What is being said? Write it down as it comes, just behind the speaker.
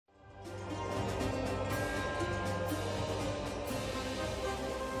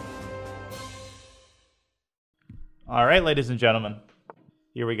All right, ladies and gentlemen,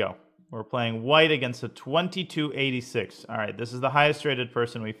 here we go. We're playing white against a 2286. All right, this is the highest rated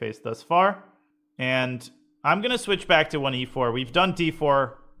person we faced thus far. And I'm going to switch back to 1e4. We've done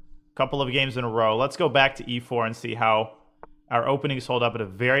d4 a couple of games in a row. Let's go back to e4 and see how our openings hold up at a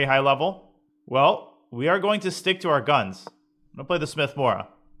very high level. Well, we are going to stick to our guns. I'm going to play the Smith-Morra,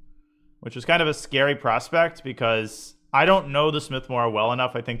 which is kind of a scary prospect because I don't know the Smith-Morra well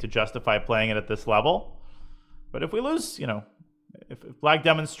enough, I think, to justify playing it at this level. But if we lose, you know, if black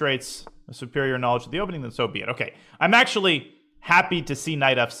demonstrates a superior knowledge of the opening, then so be it. Okay, I'm actually happy to see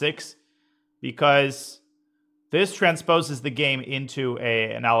knight f6 because this transposes the game into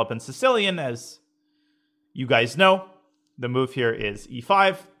an Alpen Sicilian, as you guys know. The move here is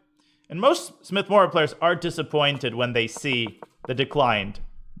e5. And most Smith-Morra players are disappointed when they see the declined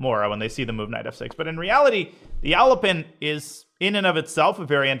Morra, when they see the move knight f6. But in reality, the Alpen is in and of itself a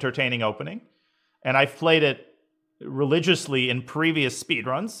very entertaining opening. And I've played it religiously in previous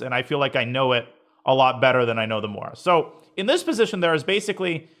speedruns, and I feel like I know it a lot better than I know the Morra. So in this position, there is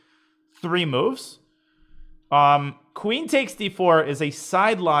basically three moves. Queen takes d4 is a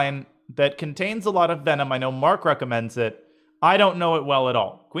sideline that contains a lot of venom. I know Mark recommends it. I don't know it well at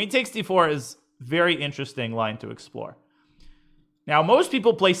all. Queen takes d4 is a very interesting line to explore. Now, most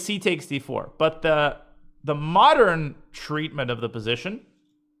people play c takes d4, but the modern treatment of the position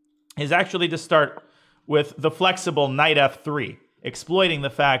is actually to start with the flexible knight f3, exploiting the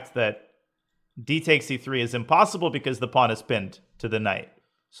fact that d takes c3 is impossible because the pawn is pinned to the knight.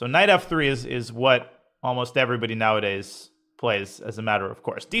 So knight f3 is what almost everybody nowadays plays as a matter of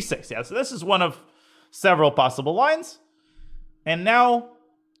course. d6, yeah, so this is one of several possible lines. And now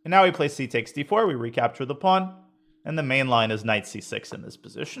we play c takes d4, we recapture the pawn, and the main line is knight c6 in this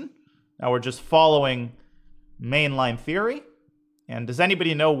position. Now we're just following mainline theory. And does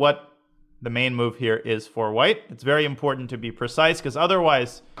anybody know what the main move here is for white? It's very important to be precise because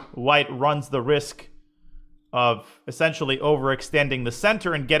otherwise white runs the risk of essentially overextending the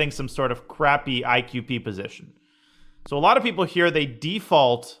center and getting some sort of crappy IQP position. So a lot of people here, they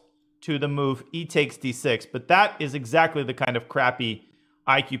default to the move e takes d6, but that is exactly the kind of crappy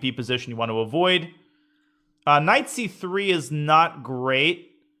IQP position you want to avoid. Knight c3 is not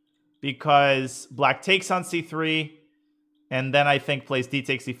great because black takes on c3, and then I think plays d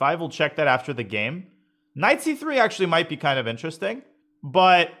takes c5. We'll check that after the game. Knight c3 actually might be kind of interesting,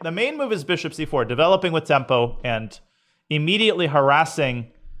 but the main move is bishop c4, developing with tempo and immediately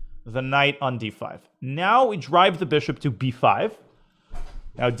harassing the knight on d5. Now we drive the bishop to b5.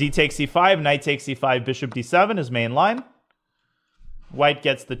 Now d takes c5, knight takes c5, bishop d7 is main line. White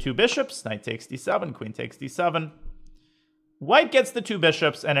gets the two bishops, knight takes d7, queen takes d7. White gets the two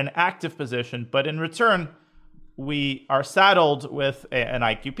bishops and an active position, but in return, we are saddled with an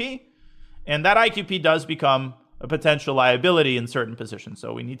IQP, and that IQP does become a potential liability in certain positions.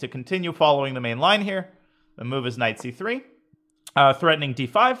 So we need to continue following the main line here. The move is knight c3, threatening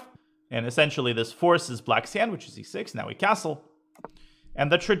d5, and essentially this forces black's hand, which is e6. Now we castle.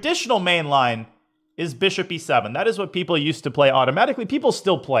 And the traditional main line is bishop e7. That is what people used to play automatically. People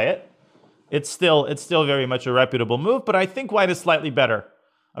still play it. It's still very much a reputable move, but I think white is slightly better,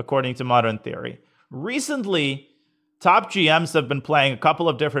 according to modern theory. Recently, top GMs have been playing a couple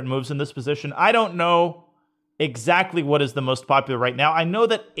of different moves in this position. I don't know exactly what is the most popular right now. I know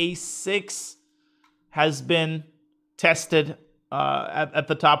that a6 has been tested at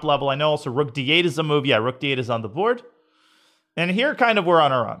the top level. I know also rook d8 is a move. Yeah, rook d8 is on the board. And here kind of we're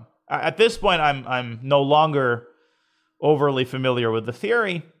on our own. At this point, I'm no longer overly familiar with the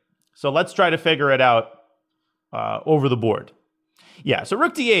theory. So let's try to figure it out over the board. Yeah, so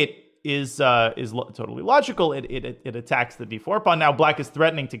rook d8 is totally logical. It attacks the d4 pawn. Now black is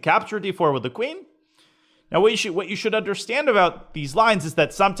threatening to capture d4 with the queen. Now what you should understand about these lines is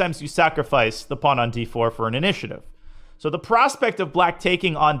that sometimes you sacrifice the pawn on d4 for an initiative. So the prospect of black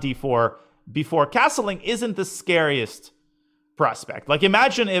taking on d4 before castling isn't the scariest prospect. Like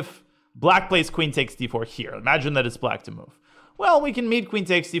imagine if black plays queen takes d4 here. Imagine that it's black to move. Well, we can meet queen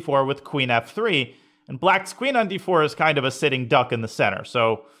takes d4 with queen f3, and black's queen on d4 is kind of a sitting duck in the center.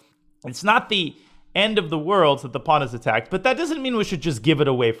 So it's not the end of the world that the pawn is attacked, but that doesn't mean we should just give it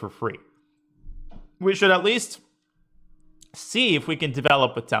away for free. We should at least see if we can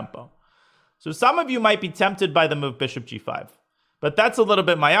develop with tempo. So some of you might be tempted by the move bishop g5, but that's a little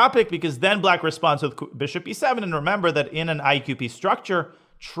bit myopic because then black responds with bishop e7, and remember that in an IQP structure,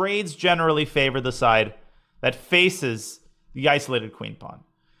 trades generally favor the side that faces the isolated queen pawn.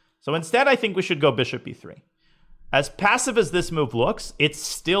 So instead, I think we should go bishop e3. As passive as this move looks, it's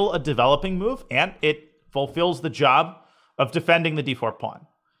still a developing move, and it fulfills the job of defending the d4 pawn.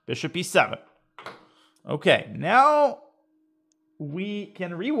 Bishop e7. Okay, now we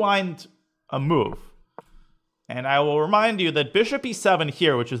can rewind a move. And I will remind you that bishop e7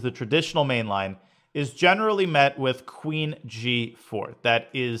 here, which is the traditional main line, is generally met with queen g4. That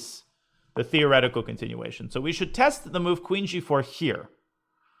is the theoretical continuation. So we should test the move queen g4 here.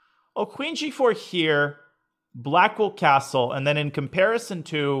 Oh, queen g4 here, black will castle, and then in comparison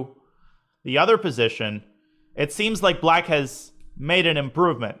to the other position, it seems like black has made an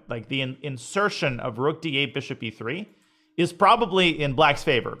improvement. Like the insertion of rook d8, bishop e3 is probably in black's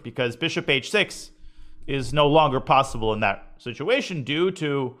favor because bishop h6 is no longer possible in that situation due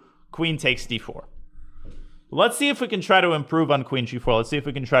to queen takes d4. Let's see if we can try to improve on queen g4. Let's see if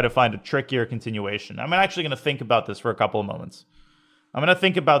we can try to find a trickier continuation. I'm actually going to think about this for a couple of moments. I'm going to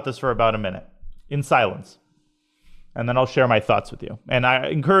think about this for about a minute in silence. And then I'll share my thoughts with you. And I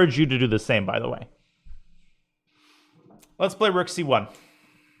encourage you to do the same, by the way. Let's play rook c1.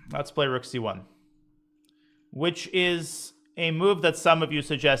 Let's play rook c1, which is a move that some of you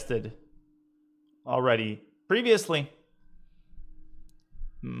suggested already previously.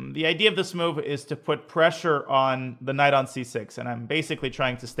 The idea of this move is to put pressure on the knight on c6, and I'm basically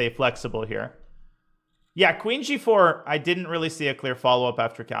trying to stay flexible here. Yeah, queen g4, I didn't really see a clear follow-up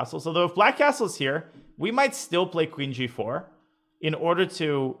after castles, although if black castles here, we might still play queen g4 in order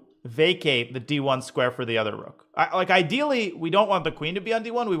to vacate the d1 square for the other rook. Ideally, we don't want the queen to be on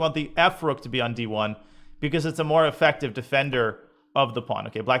d1, we want the f rook to be on d1 because it's a more effective defender of the pawn.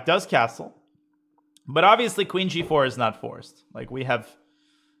 Okay, black does castle, but obviously queen g4 is not forced. Like, we have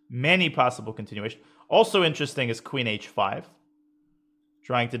many possible continuations. Also interesting is queen h5,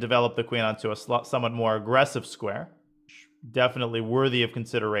 trying to develop the queen onto a somewhat more aggressive square. Definitely worthy of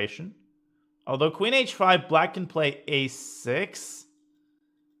consideration. Although queen h5, black can play a6.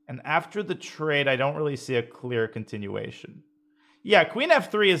 And after the trade, I don't really see a clear continuation. Yeah, queen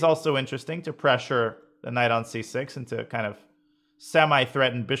f3 is also interesting to pressure the knight on c6 and to kind of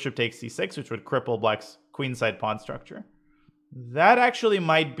semi-threaten bishop takes c6, which would cripple black's queenside pawn structure. That actually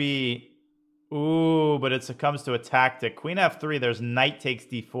might be... Ooh, but it succumbs to a tactic. Queen f3, there's knight takes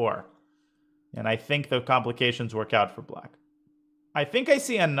d4. And I think the complications work out for black. I think I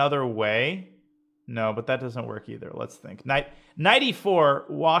see another way. No, but that doesn't work either. Let's think. Knight e4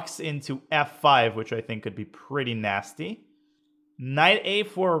 walks into f5, which I think could be pretty nasty. Knight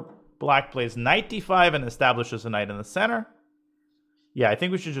a4, black plays knight d5 and establishes a knight in the center. Yeah, I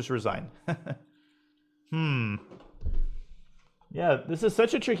think we should just resign. Yeah, this is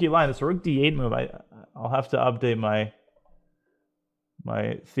such a tricky line. This rook d8 move, I'll have to update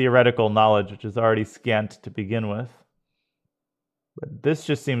my theoretical knowledge, which is already scant to begin with. But this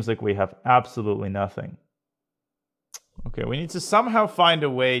just seems like we have absolutely nothing. Okay, we need to somehow find a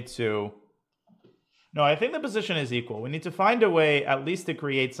way to... No, I think the position is equal. We need to find a way at least to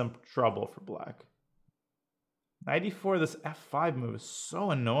create some trouble for black. Knight e4, this f5 move is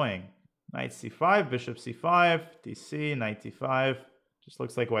so annoying. Knight c5, bishop c5, dc, knight d5. Just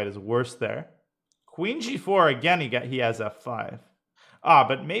looks like white is worse there. Queen g4, again, he has f5. Ah,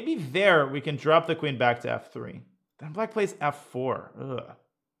 but maybe there we can drop the queen back to f3. Then black plays f4. Ugh.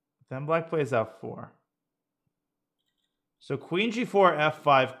 Then black plays f4. So queen g4,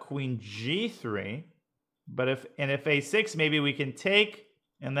 f5, queen g3. But if a6, maybe we can take,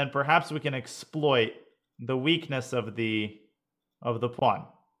 and then perhaps we can exploit the weakness of the pawn.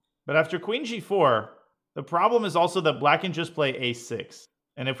 But after queen g4, the problem is also that black can just play a6.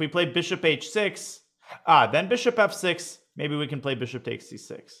 And if we play bishop h6, then bishop f6, maybe we can play bishop takes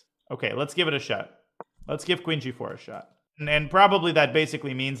c6. Okay, let's give it a shot. Let's give queen g4 a shot. And probably that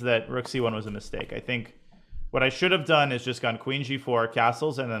basically means that rook c1 was a mistake. I think what I should have done is just gone queen g4,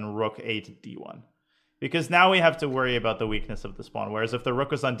 castles, and then rook a to d1. Because now we have to worry about the weakness of this pawn. Whereas if the rook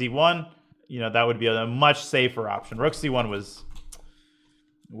was on d1, that would be a much safer option. Rook c1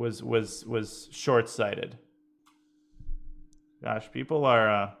 was short-sighted. Gosh, people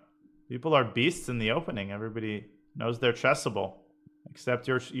are beasts in the opening. Everybody knows they're chessable, except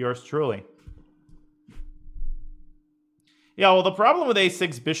yours truly. Yeah, well, the problem with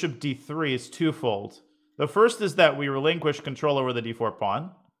a6 bishop d3 is twofold. The first is that we relinquish control over the d4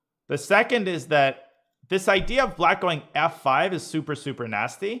 pawn. The second is that this idea of black going f5 is super, super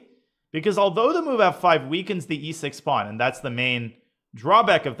nasty, because although the move f5 weakens the e6 pawn, and that's the main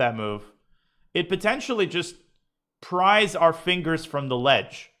drawback of that move, it potentially just pries our fingers from the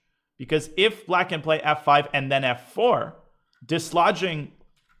ledge. Because if black can play f5 and then f4, dislodging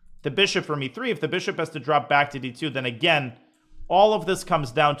the bishop from e3, if the bishop has to drop back to d2, then again, all of this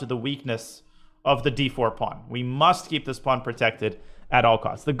comes down to the weakness of the d4 pawn. We must keep this pawn protected at all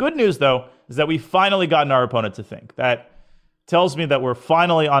costs. The good news, though, is that we've finally gotten our opponent to think. That tells me that we're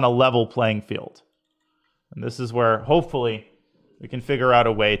finally on a level playing field. And this is where, hopefully, we can figure out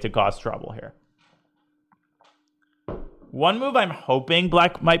a way to cause trouble here. One move I'm hoping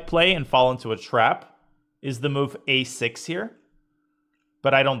black might play and fall into a trap is the move a6 here.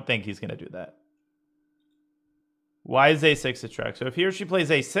 But I don't think he's going to do that. Why is a6 a trap? So if he or she plays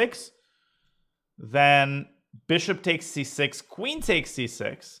a6, then bishop takes c6, queen takes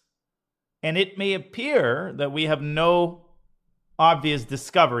c6. And it may appear that we have no obvious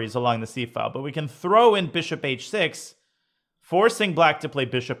discoveries along the c-file, but we can throw in bishop h6, forcing black to play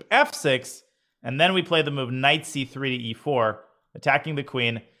bishop f6, and then we play the move knight c3 to e4, attacking the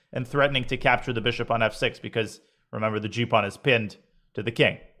queen and threatening to capture the bishop on f6 because, remember, the g-pawn is pinned to the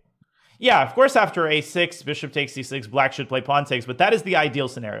king. Yeah, of course, after a6, bishop takes c6, black should play pawn takes, but that is the ideal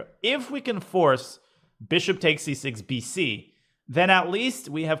scenario. If we can force bishop takes c6 bc, then at least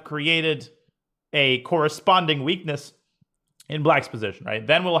we have created a corresponding weakness in black's position, right?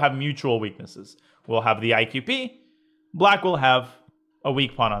 Then we'll have mutual weaknesses. We'll have the IQP. Black will have a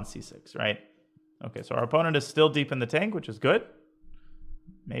weak pawn on c6, right? Okay, so our opponent is still deep in the tank, which is good.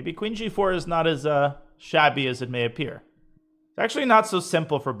 Maybe queen g4 is not as shabby as it may appear. It's actually not so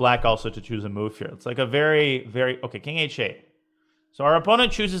simple for black also to choose a move here. It's like a very, very... Okay, king h8. So our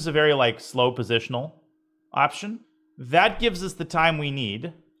opponent chooses a very, like, slow positional option. That gives us the time we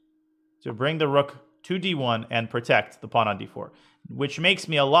need to bring the rook to d1 and protect the pawn on d4, which makes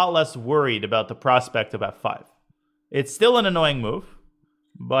me a lot less worried about the prospect of f5. It's still an annoying move,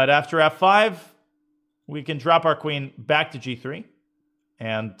 but after f5, we can drop our queen back to g3,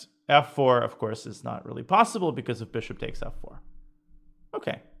 and f4, of course, is not really possible because of bishop takes f4.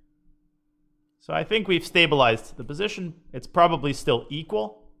 Okay. So I think we've stabilized the position. It's probably still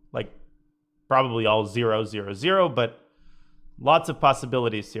equal, like probably all 0, 0, 0, but lots of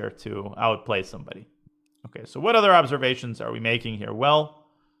possibilities here to outplay somebody. Okay, so what other observations are we making here? Well,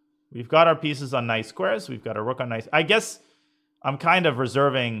 we've got our pieces on nice squares. We've got a rook on nice... I guess I'm kind of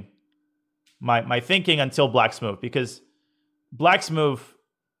reserving my thinking until black's move, because black's move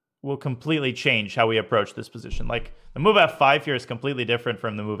will completely change how we approach this position. Like, the move f5 here is completely different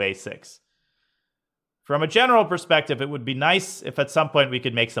from the move a6. From a general perspective, it would be nice if at some point we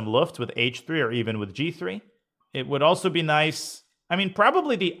could make some luft with h3 or even with g3. It would also be nice... I mean,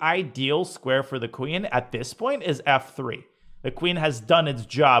 probably the ideal square for the queen at this point is f3. The queen has done its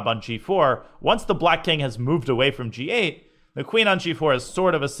job on g4. Once the black king has moved away from g8, the queen on g4 is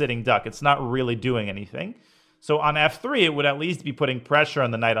sort of a sitting duck. It's not really doing anything. So on f3, it would at least be putting pressure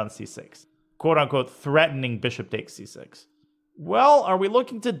on the knight on c6. Quote-unquote, threatening bishop takes c6. Well, are we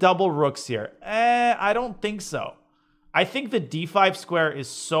looking to double rooks here? I don't think so. I think the d5 square is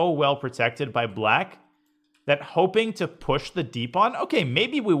so well protected by black that hoping to push the d-pawn, okay,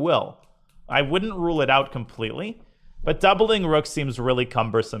 maybe we will. I wouldn't rule it out completely, but doubling rook seems really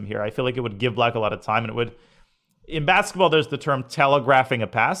cumbersome here. I feel like it would give black a lot of time, and it would... In basketball, there's the term telegraphing a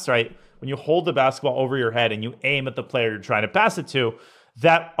pass, right? When you hold the basketball over your head and you aim at the player you're trying to pass it to,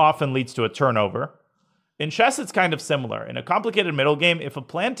 that often leads to a turnover. In chess, it's kind of similar. In a complicated middle game, if a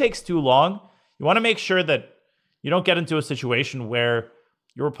plan takes too long, you want to make sure that you don't get into a situation where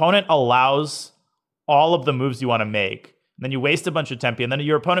your opponent allows all of the moves you want to make, and then you waste a bunch of tempi, and then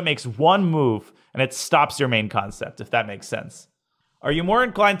your opponent makes one move, and it stops your main concept, if that makes sense. Are you more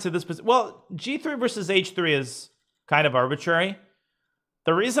inclined to this position? Well, g3 versus h3 is kind of arbitrary.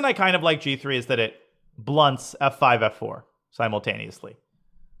 The reason I kind of like g3 is that it blunts f5, f4 simultaneously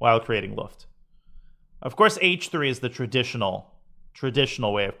while creating luft. Of course, h3 is the traditional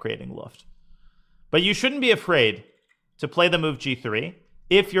way of creating luft. But you shouldn't be afraid to play the move g3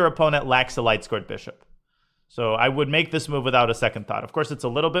 if your opponent lacks a light-scored bishop. So I would make this move without a second thought. Of course, it's a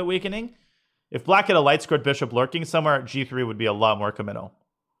little bit weakening. If black had a light-scored bishop lurking somewhere, g3 would be a lot more committal.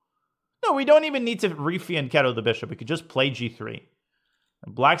 No, we don't even need to re-fianchetto the bishop. We could just play g3.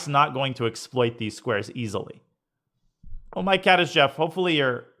 And black's not going to exploit these squares easily. Well, my cat is Jeff. Hopefully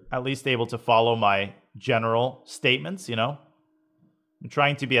you're at least able to follow my general statements, you know? I'm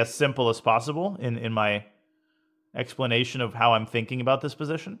trying to be as simple as possible in my explanation of how I'm thinking about this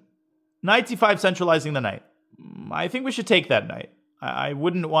position. Knight c5, centralizing the knight. I think we should take that knight. I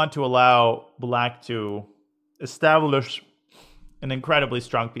wouldn't want to allow black to establish an incredibly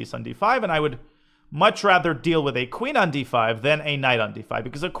strong piece on d5, and I would much rather deal with a queen on d5 than a knight on d5,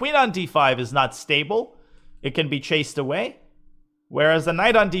 because a queen on d5 is not stable. It can be chased away, whereas a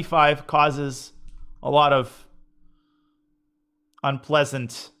knight on d5 causes a lot of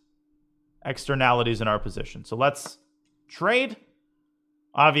unpleasant externalities in our position. So let's trade.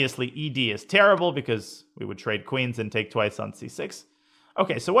 Obviously, ED is terrible because we would trade queens and take twice on c6.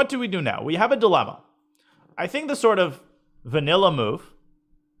 Okay, so what do we do now? We have a dilemma. I think the sort of vanilla move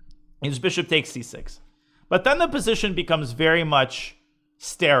is bishop takes c6. But then the position becomes very much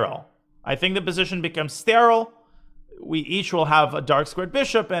sterile. I think the position becomes sterile. We each will have a dark squared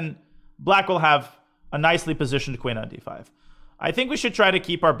bishop, and black will have a nicely positioned queen on d5. I think we should try to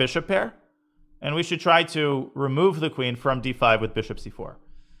keep our bishop pair, and we should try to remove the queen from d5 with bishop c4.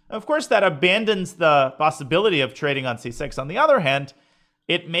 Of course, that abandons the possibility of trading on c6. On the other hand,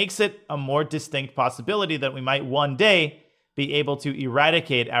 it makes it a more distinct possibility that we might one day be able to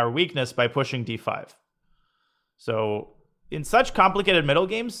eradicate our weakness by pushing d5. So in such complicated middle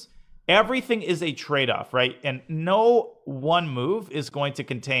games, everything is a trade-off, right? And no one move is going to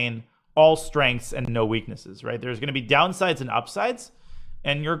contain all strengths and no weaknesses, right? There's going to be downsides and upsides,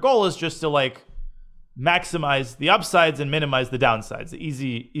 and your goal is just to like maximize the upsides and minimize the downsides.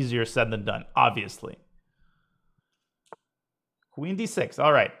 Easier said than done, obviously. Queen d6.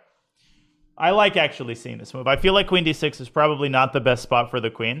 All right. I like actually seeing this move. I feel like queen d6 is probably not the best spot for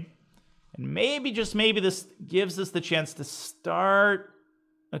the queen. And maybe, just maybe, this gives us the chance to start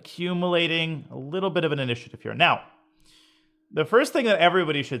accumulating a little bit of an initiative here. Now, the first thing that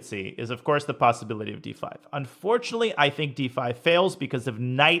everybody should see is, of course, the possibility of d5. Unfortunately, I think d5 fails because of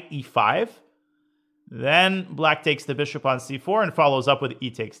knight e5. Then black takes the bishop on c4 and follows up with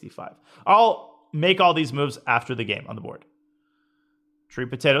e takes d5. I'll make all these moves after the game on the board. Tree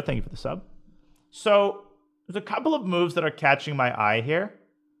Potato, thank you for the sub. So there's a couple of moves that are catching my eye here.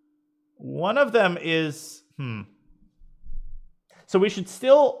 One of them is, So we should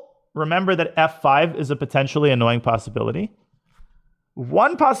still remember that f5 is a potentially annoying possibility.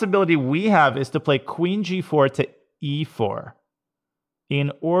 One possibility we have is to play queen g4 to e4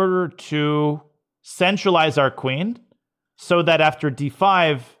 in order to centralize our queen so that after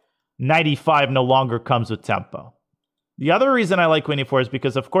d5, knight e5 no longer comes with tempo. The other reason I like queen e4 is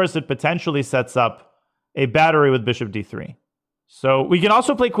because, of course, it potentially sets up a battery with bishop d3. So we can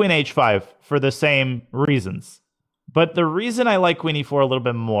also play queen h5 for the same reasons. But the reason I like queen e4 a little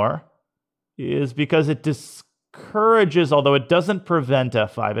bit more is because it discourages, although it doesn't prevent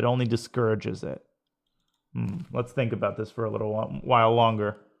f5, it only discourages it. Let's think about this for a little while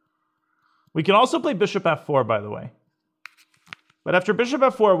longer. We can also play bishop f4, by the way. But after bishop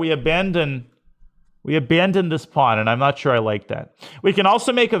f4, we abandon this pawn, and I'm not sure I like that. We can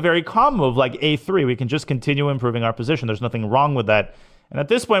also make a very calm move like a3. We can just continue improving our position. There's nothing wrong with that. And at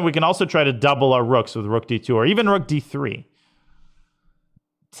this point, we can also try to double our rooks with rook d2 or even rook d3.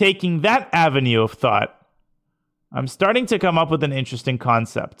 Taking that avenue of thought, I'm starting to come up with an interesting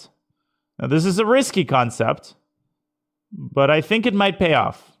concept. Now, this is a risky concept, but I think it might pay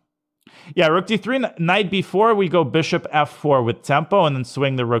off. Yeah, rook d3, knight b4, we go bishop f4 with tempo and then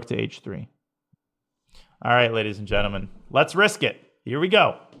swing the rook to h3. All right, ladies and gentlemen, let's risk it. Here we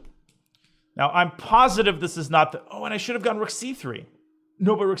go. Now, I'm positive this is not the... Oh, and I should have gone rook c3.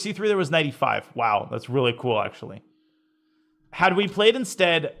 No, but rook c3, there was knight e5. Wow, that's really cool, actually. Had we played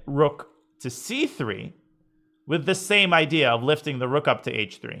instead rook to c3 with the same idea of lifting the rook up to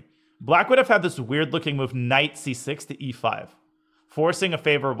h3, black would have had this weird-looking move knight c6 to e5, forcing a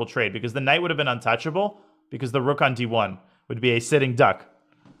favorable trade because the knight would have been untouchable because the rook on d1 would be a sitting duck.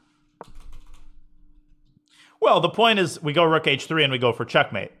 Well, the point is we go rook h3 and we go for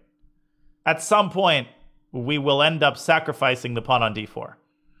checkmate. At some point, we will end up sacrificing the pawn on d4.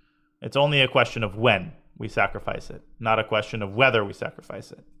 It's only a question of when we sacrifice it, not a question of whether we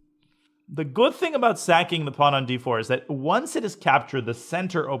sacrifice it. The good thing about sacking the pawn on d4 is that once it is captured, the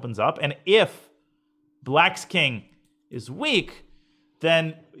center opens up, and if black's king is weak,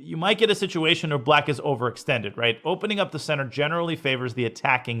 then you might get a situation where black is overextended, right? Opening up the center generally favors the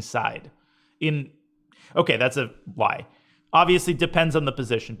attacking side. Okay, that's a lie. Obviously depends on the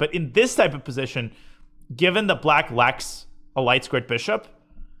position. But in this type of position, given that black lacks a light squared bishop,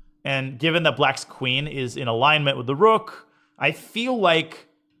 and given that black's queen is in alignment with the rook, I feel like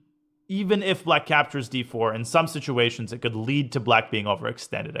even if black captures d4, in some situations, it could lead to black being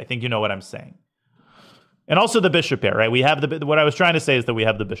overextended. I think you know what I'm saying. And also the bishop pair, right? We have what I was trying to say is that we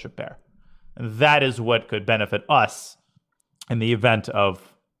have the bishop pair. And that is what could benefit us in the event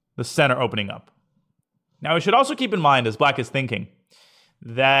of the center opening up. Now, we should also keep in mind, as black is thinking,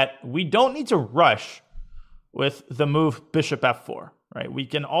 that we don't need to rush with the move bishop f4, right? We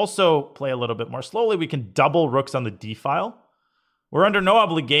can also play a little bit more slowly. We can double rooks on the d file. We're under no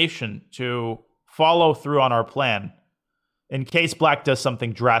obligation to follow through on our plan in case black does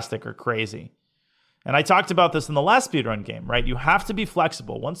something drastic or crazy. And I talked about this in the last speedrun game, right? You have to be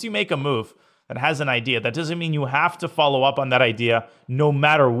flexible. Once you make a move that has an idea, that doesn't mean you have to follow up on that idea no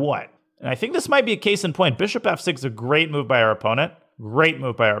matter what. And I think this might be a case in point. Bishop f6 is a great move by our opponent. Great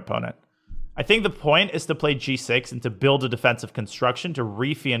move by our opponent. I think the point is to play g6 and to build a defensive construction to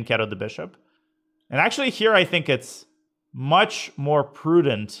re-fianchetto the bishop. And actually here I think it's much more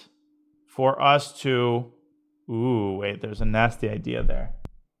prudent for us to... Ooh, wait, there's a nasty idea there.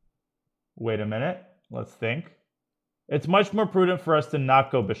 Wait a minute. Let's think. It's much more prudent for us to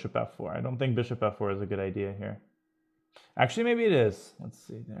not go bishop f4. I don't think bishop f4 is a good idea here. Actually, maybe it is. Let's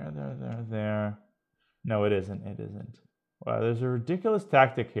see. There. No, it isn't. It isn't. Wow, there's a ridiculous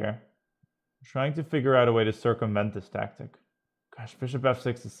tactic here. I'm trying to figure out a way to circumvent this tactic. Gosh, bishop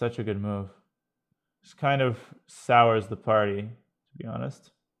f6 is such a good move. Just kind of sours the party, to be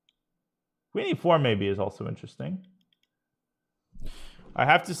honest. Queen e4 maybe is also interesting. I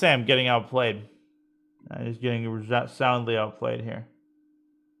have to say I'm getting outplayed. I'm just getting soundly outplayed here.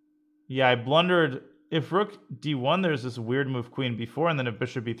 Yeah, I blundered. If rook d1, there's this weird move queen b4, and then if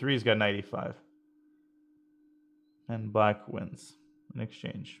bishop b3, he's got knight e5. And black wins in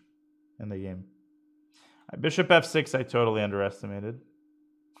exchange in the game. Bishop f6, I totally underestimated.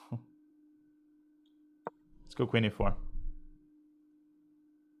 Let's go queen e4.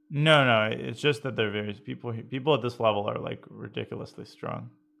 No, it's just that there are various people at this level are like ridiculously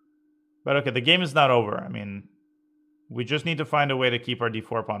strong. But okay, the game is not over. I mean, we just need to find a way to keep our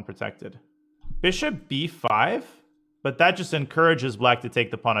d4 pawn protected. Bishop b5, but that just encourages black to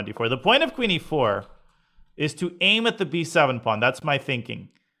take the pawn on d4. The point of queen e4 is to aim at the b7 pawn. That's my thinking.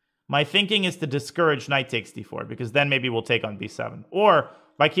 My thinking is to discourage knight takes d4, because then maybe we'll take on b7. Or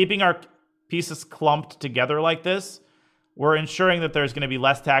by keeping our pieces clumped together like this, we're ensuring that there's going to be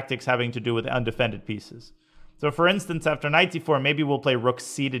less tactics having to do with undefended pieces. So for instance, after knight d4, maybe we'll play rook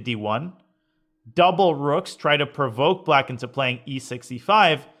c to d1. Double rooks, try to provoke black into playing e6,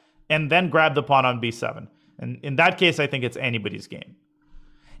 e5, and then grab the pawn on b7. And in that case, I think it's anybody's game.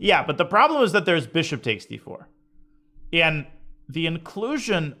 Yeah, but the problem is that there's bishop takes d4. And the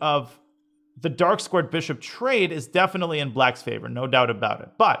inclusion of the dark squared bishop trade is definitely in black's favor, no doubt about it.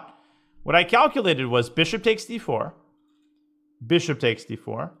 But what I calculated was bishop takes d4, bishop takes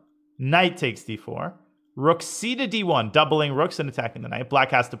d4, knight takes d4, rook c to d1, doubling rooks and attacking the knight.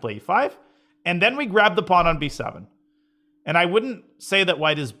 Black has to play e5, and then we grab the pawn on b7. And I wouldn't say that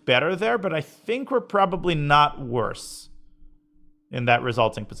white is better there, but I think we're probably not worse in that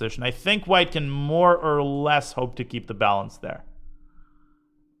resulting position. I think white can more or less hope to keep the balance there.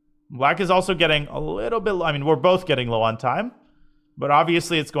 Black is also getting a little bit low. I mean, we're both getting low on time, but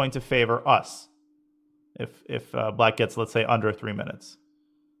obviously it's going to favor us if black gets, let's say, under 3 minutes.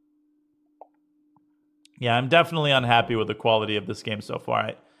 Yeah, I'm definitely unhappy with the quality of this game so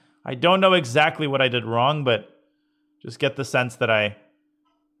far. I don't know exactly what I did wrong, but just get the sense that I am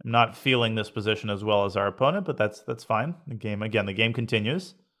not feeling this position as well as our opponent, but that's fine. The game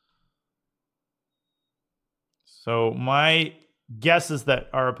continues. So my guess is that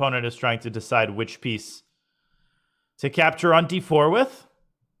our opponent is trying to decide which piece to capture on d4 with.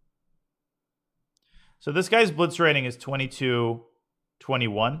 So this guy's blitz rating is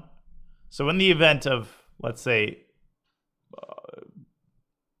 22-21. So in the event of, let's say,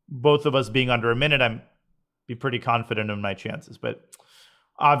 both of us being under a minute, I'm be pretty confident in my chances. But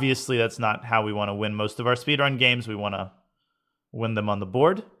obviously that's not how we want to win most of our speedrun games. We want to win them on the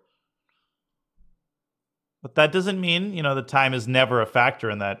board. But that doesn't mean, the time is never a factor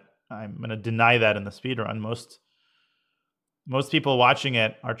in that. I'm going to deny that in the speedrun. Most people watching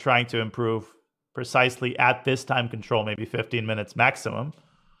it are trying to improve precisely at this time control, maybe 15 minutes maximum.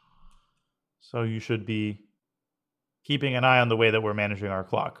 So you should be keeping an eye on the way that we're managing our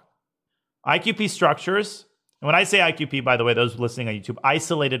clock. IQP structures. And when I say IQP, by the way, those listening on YouTube,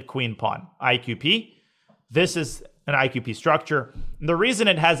 isolated queen pawn. IQP. This is an IQP structure. And the reason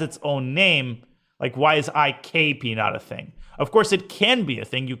it has its own name, like why is IKP not a thing? Of course, it can be a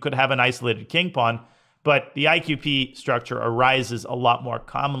thing. You could have an isolated king pawn, but the IQP structure arises a lot more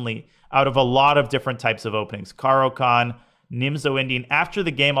commonly out of a lot of different types of openings. Caro-Kann, Nimzo Indian. After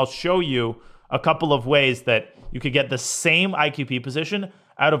the game, I'll show you a couple of ways that you could get the same IQP position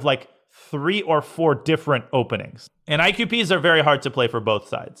out of like 3 or 4 different openings. And IQPs are very hard to play for both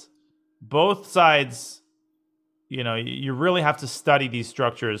sides. Both sides, you really have to study these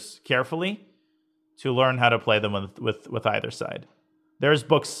structures carefully to learn how to play them with either side. There's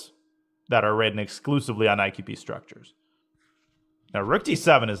books that are written exclusively on IQP structures. Now, rook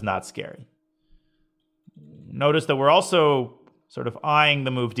d7 is not scary. Notice that we're also sort of eyeing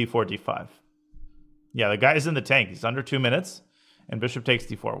the move d4, d5. Yeah, the guy's in the tank. He's under 2 minutes, and bishop takes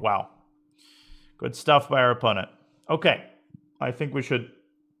d4. Wow. Good stuff by our opponent. Okay, I think we should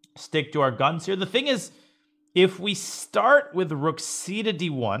stick to our guns here. The thing is, if we start with rook c to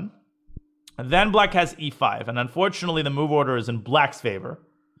d1, then black has e5, and unfortunately the move order is in black's favor.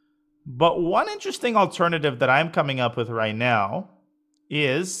 But one interesting alternative that I'm coming up with right now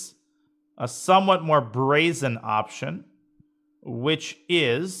is a somewhat more brazen option, which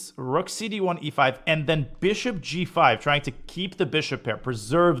is rook cd1 e5 and then bishop g5, trying to keep the bishop pair,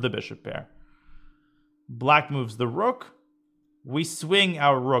 preserve the bishop pair. Black moves the rook. We swing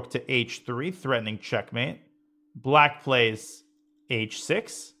our rook to h3, threatening checkmate. Black plays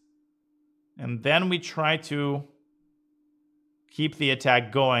h6. And then we try to keep the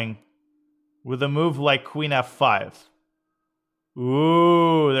attack going with a move like queen f5.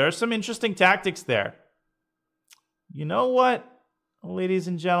 Ooh, there's some interesting tactics there. You know what, ladies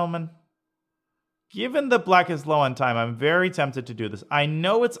and gentlemen? Given that black is low on time, I'm very tempted to do this. I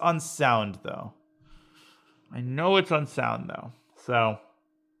know it's unsound, though. So,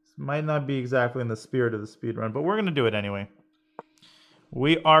 this might not be exactly in the spirit of the speedrun, but we're going to do it anyway.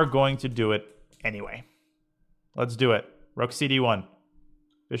 We are going to do it anyway. Let's do it. Rook cd1.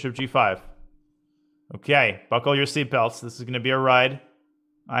 Bishop g5. Okay, buckle your seatbelts. This is going to be a ride.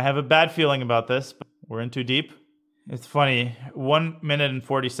 I have a bad feeling about this, but we're in too deep. It's funny. 1 minute and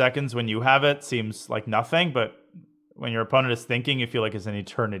 40 seconds when you have it seems like nothing, but when your opponent is thinking, you feel like it's an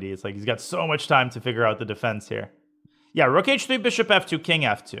eternity. It's like he's got so much time to figure out the defense here. Yeah, rook h3, bishop f2, king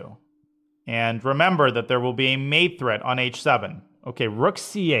f2. And remember that there will be a mate threat on h7. Okay, rook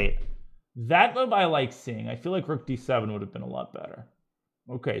c8. That move I like seeing. I feel like rook d7 would have been a lot better.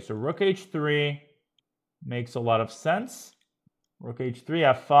 Okay, so rook h3 makes a lot of sense. Rook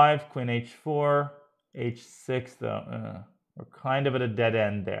h3, f5, queen h4, h6, though. We're kind of at a dead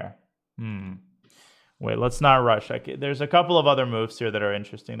end there. Wait, let's not rush. There's a couple of other moves here that are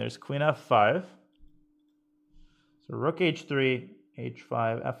interesting. There's queen f5. So rook h3,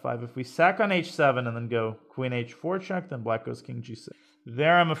 h5, f5. If we sack on h7 and then go queen h4 check, then black goes king g6.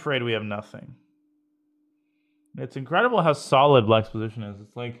 There, I'm afraid we have nothing. It's incredible how solid black's position is.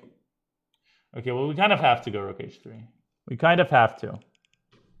 It's like, okay, well, we kind of have to go rook h3. We kind of have to.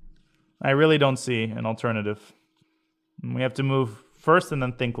 I really don't see an alternative. We have to move first and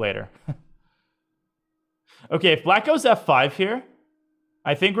then think later. Okay, if black goes f5 here,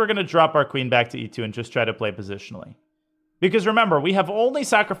 I think we're going to drop our queen back to e2 and just try to play positionally. Because remember, we have only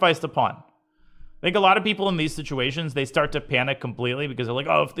sacrificed a pawn. I think a lot of people in these situations, they start to panic completely because they're like,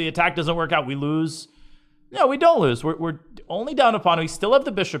 oh, if the attack doesn't work out, we lose. No, we don't lose. We're only down a pawn. We still have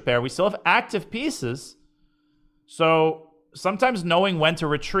the bishop pair. We still have active pieces. So sometimes knowing when to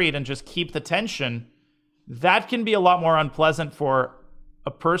retreat and just keep the tension, that can be a lot more unpleasant for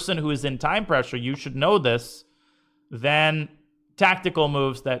a person who is in time pressure. You should know this, than tactical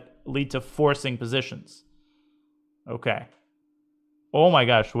moves that lead to forcing positions. Okay. Oh my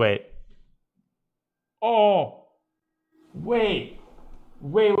gosh, wait. Oh, wait.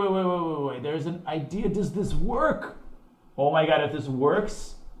 There's an idea. Does this work? Oh my God, if this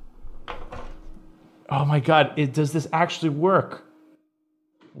works. Oh my God, does this actually work?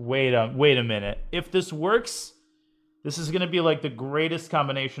 Wait a minute. If this works, this is going to be like the greatest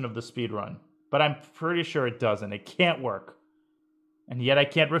combination of the speedrun. But I'm pretty sure it doesn't. It can't work. And yet I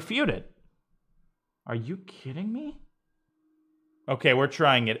can't refute it. Are you kidding me? Okay, we're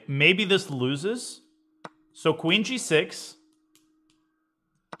trying it. Maybe this loses. So queen g6.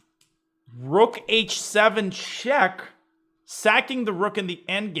 Rook h7 check. Sacking the rook in the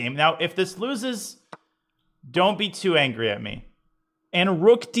endgame. Now, if this loses, don't be too angry at me. And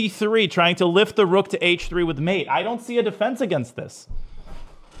rook d3, trying to lift the rook to h3 with mate. I don't see a defense against this.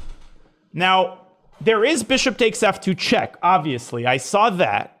 Now, there is bishop takes f2 check, obviously. I saw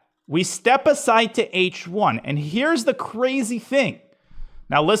that. We step aside to h1. And here's the crazy thing.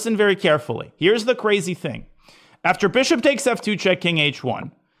 Now, listen very carefully. Here's the crazy thing. After bishop takes f2 check, king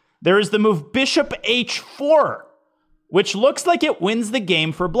h1, there is the move bishop h4, which looks like it wins the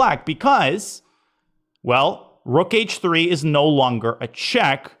game for black because, well, rook h3 is no longer a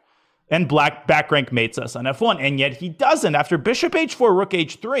check, and black back rank mates us on f1, and yet he doesn't. After bishop h4, rook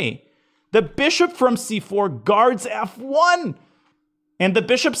h3, the bishop from c4 guards f1, and the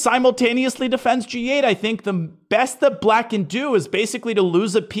bishop simultaneously defends g8. I think the best that black can do is basically to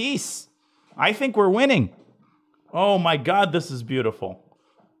lose a piece. I think we're winning. Oh my God, this is beautiful.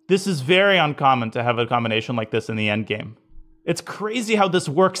 This is very uncommon to have a combination like this in the endgame. It's crazy how this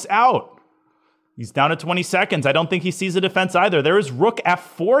works out. He's down to 20 seconds. I don't think he sees a defense either. There is rook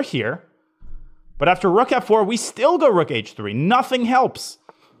f4 here. But after rook f4, we still go rook h3. Nothing helps.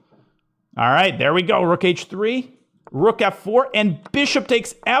 All right, there we go. Rook h3, rook f4, and bishop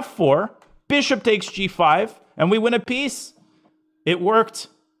takes f4. Bishop takes g5, and we win a piece. It worked.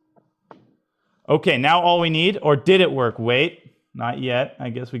 Okay, now all we need, or did it work? Wait, not yet. I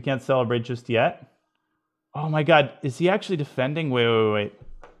guess we can't celebrate just yet. Oh my God, is he actually defending? Wait.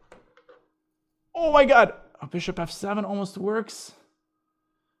 Oh my God, bishop f7 almost works.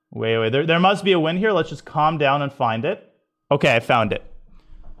 Wait. There must be a win here. Let's just calm down and find it. Okay, I found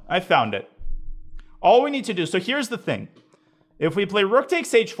it. All we need to do... So here's the thing. If we play rook takes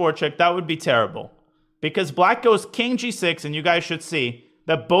h4 check, that would be terrible. Because black goes king g6, and you guys should see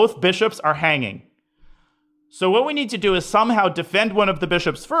that both bishops are hanging. So what we need to do is somehow defend one of the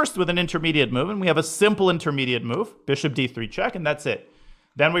bishops first with an intermediate move, and we have a simple intermediate move, bishop d3 check, and that's it.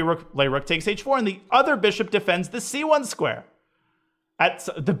 Then we play rook takes h4, and the other bishop defends the c1 square.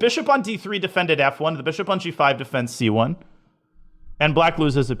 The bishop on d3 defended f1, the bishop on g5 defends c1, and black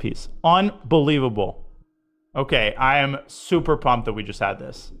loses a piece. Unbelievable. Okay, I am super pumped that we just had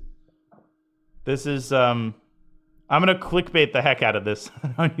this. This is, I'm going to clickbait the heck out of this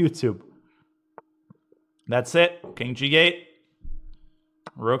on YouTube. That's it. King g8.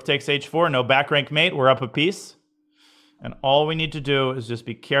 Rook takes h4. No back rank mate. We're up a piece. And all we need to do is just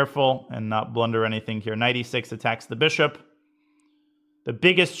be careful and not blunder anything here. Knight e6 attacks the bishop. The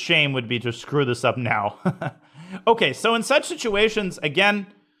biggest shame would be to screw this up now. Okay, so in such situations, again,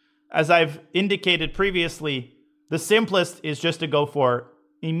 as I've indicated previously, the simplest is just to go for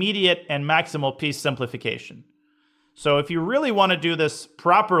immediate and maximal piece simplification. So if you really want to do this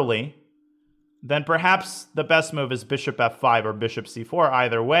properly, then perhaps the best move is bishop f5 or bishop c4,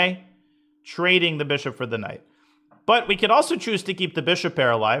 either way, trading the bishop for the knight. But we could also choose to keep the bishop pair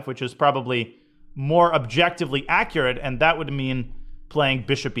alive, which is probably more objectively accurate, and that would mean playing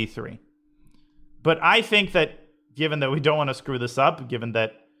bishop e3. But I think that, given that we don't want to screw this up, given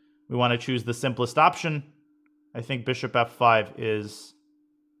that we want to choose the simplest option, I think bishop f5 is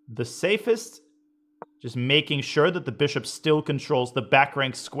the safest, just making sure that the bishop still controls the back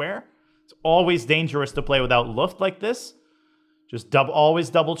rank square. It's always dangerous to play without Luft like this. Just always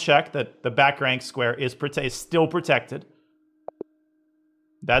double check that the back rank square is still protected.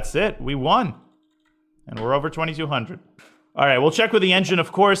 That's it. We won. And we're over 2,200. All right, we'll check with the engine,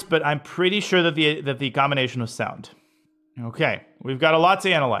 of course, but I'm pretty sure that the combination was sound. Okay, we've got a lot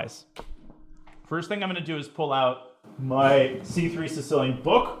to analyze. First thing I'm going to do is pull out my C3 Sicilian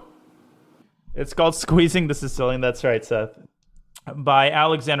book. It's called Squeezing the Sicilian. That's right, Seth. By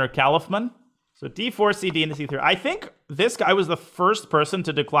Alexander Kalifman. So d4, cd, and c3. I think this guy was the first person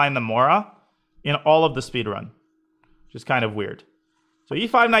to decline the Mora in all of the speedrun, which is kind of weird. So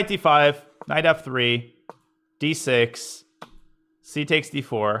e5, knight d5, knight f3, d6, c takes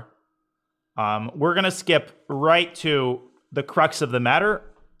d4. We're going to skip right to the crux of the matter.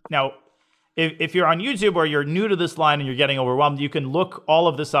 Now, if you're on YouTube or you're new to this line and you're getting overwhelmed, you can look all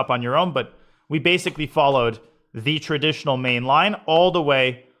of this up on your own, but we basically followed the traditional main line all the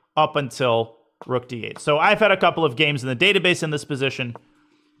way up until rook d8. So I've had a couple of games in the database in this position.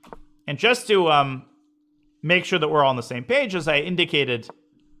 And just to make sure that we're all on the same page, as I indicated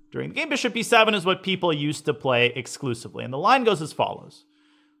during the game, bishop e7 is what people used to play exclusively. And the line goes as follows.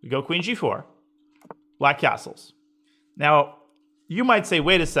 We go queen g4, black castles. Now, you might say,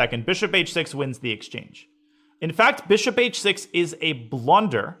 wait a second, bishop h6 wins the exchange. In fact, bishop h6 is a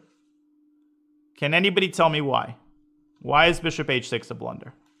blunder. Can anybody tell me why? Why is bishop h6 a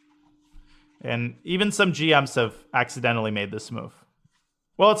blunder? And even some GMs have accidentally made this move.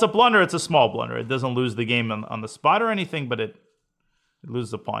 Well, it's a blunder. It's a small blunder. It doesn't lose the game on the spot or anything, but it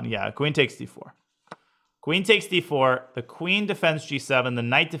loses a pawn. Yeah, queen takes d4. Queen takes d4. The queen defends g7. The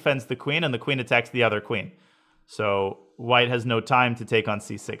knight defends the queen, and the queen attacks the other queen. So white has no time to take on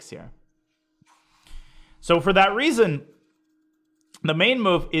c6 here. So for that reason, the main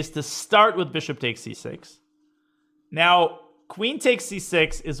move is to start with bishop takes c6. Now, queen takes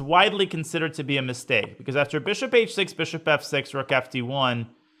c6 is widely considered to be a mistake because after bishop h6, bishop f6, rook ft1,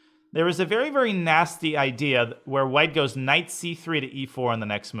 there is a very, very nasty idea where white goes knight c3 to e4 on the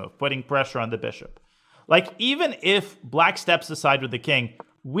next move, putting pressure on the bishop. Like, even if black steps aside with the king,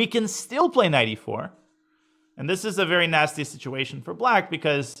 we can still play knight e4. And this is a very nasty situation for black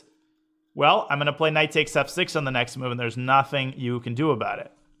because, well, I'm going to play knight takes f6 on the next move, and there's nothing you can do about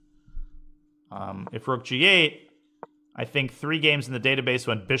it. If rook g8, I think 3 games in the database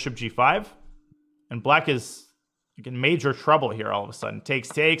went bishop g5, and black is in major trouble here all of a sudden.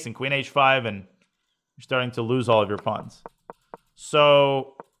 Takes, and queen h5, and you're starting to lose all of your pawns.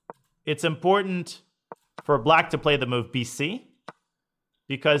 So it's important for black to play the move bc,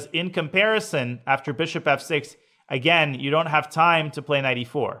 because in comparison, after bishop f6, again, you don't have time to play knight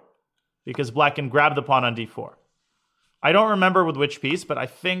e4, because black can grab the pawn on d4. I don't remember with which piece, but I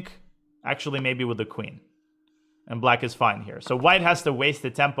think actually maybe with the queen. And black is fine here. So white has to waste the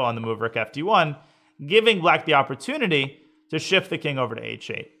tempo on the move rook ft1, giving black the opportunity to shift the king over to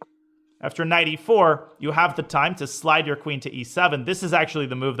h8. After knight e4, you have the time to slide your queen to e7. This is actually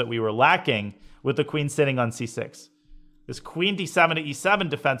the move that we were lacking with the queen sitting on c6. This queen d7 to e7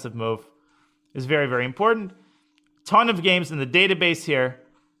 defensive move is very, very important. Ton of games in the database here.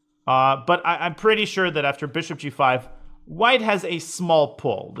 But I'm pretty sure that after bishop g5, white has a small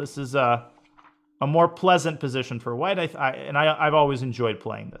pull. This is a more pleasant position for white, I've always enjoyed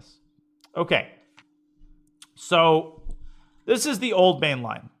playing this. Okay, so this is the old main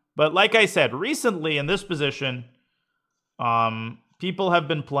line. But like I said, recently in this position, people have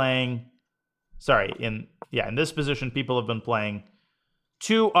been playing... in this position, people have been playing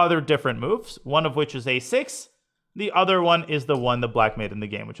two other different moves, one of which is a6. The other one is the one that black made in the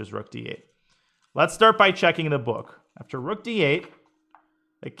game, which is rook d8. Let's start by checking the book. After rook d8,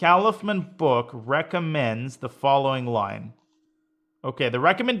 the Kaufman book recommends the following line. Okay, the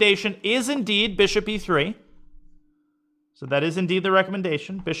recommendation is indeed bishop e3. So that is indeed the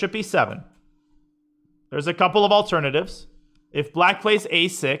recommendation. Bishop e7. There's a couple of alternatives. If black plays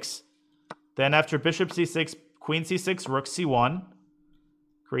a6, then after bishop c6, queen c6, rook c1,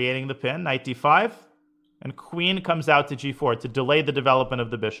 creating the pin, knight d5, and queen comes out to g4 to delay the development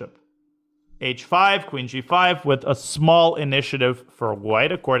of the bishop. h5, queen g5, with a small initiative for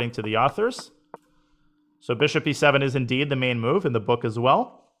white, according to the authors. So bishop e7 is indeed the main move in the book as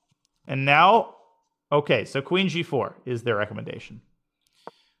well. And now, okay, so queen g4 is their recommendation.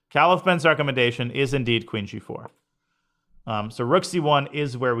 Kaufman's recommendation is indeed queen g4. So rook c1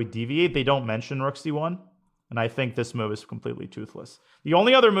 is where we deviate. They don't mention rook c1, and I think this move is completely toothless. The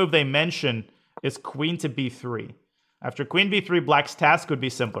only other move they mention is queen to b3. After queen b3, black's task would be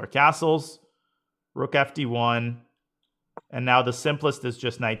simpler. Castles, rook fd1, and now the simplest is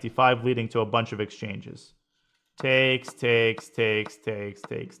just knight d5, leading to a bunch of exchanges. Takes, takes, takes, takes,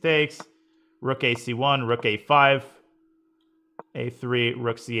 takes, takes. Rook ac1, rook a5, a3,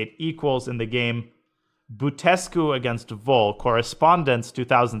 rook c8 equals in the game. Butescu against Vol, Correspondence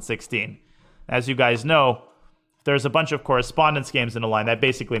 2016. As you guys know, if there's a bunch of correspondence games in a line, that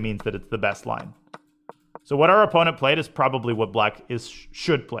basically means that it's the best line. So what our opponent played is probably what black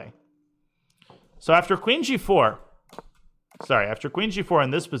should play. So after queen g4, after queen g4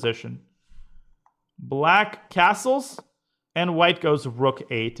 in this position, black castles and white goes rook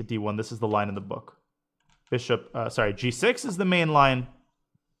a to d1. This is the line in the book. G6 is the main line.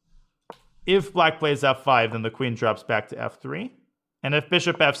 If black plays f5, then the queen drops back to f3. And if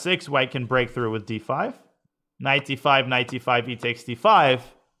bishop f6, white can break through with d5. Knight d5, knight d5, e takes d5.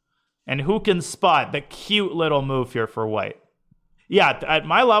 And who can spot the cute little move here for white? Yeah, at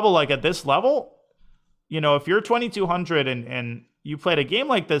my level, like at this level, you know, if you're 2200 and you played a game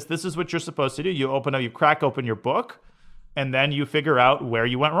like this is what you're supposed to do. You crack open your book, and then you figure out where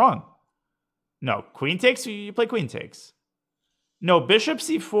you went wrong. No, queen takes, you play queen takes. No, bishop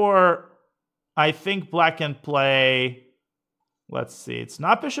c4... I think black can play, let's see, it's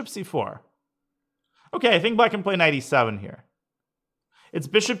not bishop c4. Okay, I think black can play knight e7 here. It's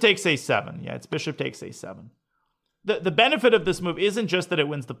bishop takes a7. Yeah, it's bishop takes a7. The benefit of this move isn't just that it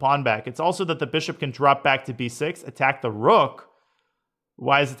wins the pawn back. It's also that the bishop can drop back to b6, attack the rook.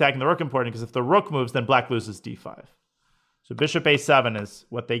 Why is attacking the rook important? Because if the rook moves, then black loses d5. So bishop a7 is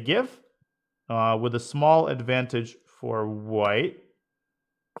what they give, with a small advantage for white.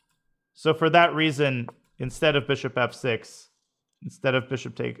 So for that reason, instead of bishop f6,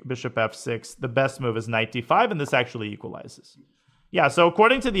 bishop f6, the best move is knight d5, and this actually equalizes. Yeah, so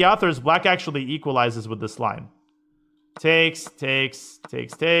according to the authors, black actually equalizes with this line. Takes, takes,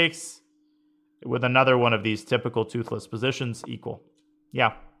 takes, takes, with another one of these typical toothless positions, equal.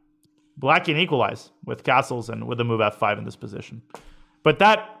 Yeah, black can equalize with castles and with a move f5 in this position. But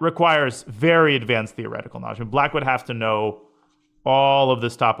that requires very advanced theoretical knowledge. I mean, black would have to know all of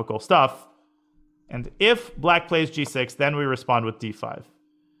this topical stuff. And if black plays g6, then we respond with d5.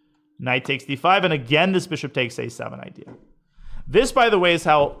 Knight takes d5, and again, this bishop takes a7 idea. This, by the way, is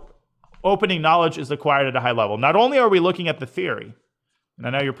how opening knowledge is acquired at a high level. Not only are we looking at the theory, and I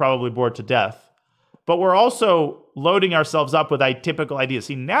know you're probably bored to death, but we're also loading ourselves up with typical ideas.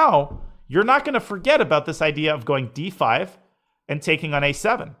 See, now you're not going to forget about this idea of going d5 and taking on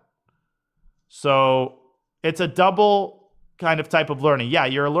a7. So it's a double kind of type of learning. Yeah,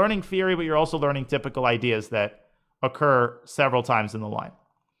 you're learning theory, but you're also learning typical ideas that occur several times in the line.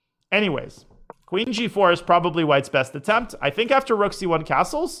 Anyways, queen g4 is probably white's best attempt. I think after rook c1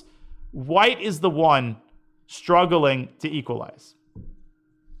 castles, white is the one struggling to equalize.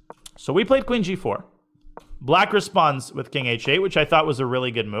 So we played queen g4. Black responds with king h8, which I thought was a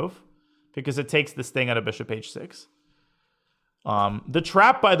really good move because it takes this thing out of bishop h6. The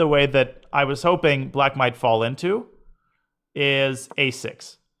trap, by the way, that I was hoping black might fall into is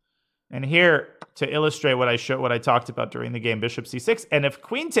a6. And here, to illustrate what I talked about during the game, bishop c6. And if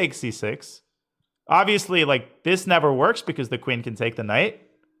queen takes c6, Obviously, like, this never works because the queen can take the knight.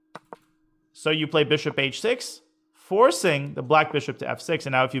 So you play bishop h6, forcing the black bishop to f6.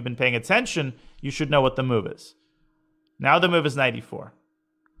 And now if you've been paying attention, you should know what the move is. Now the move is knight e4,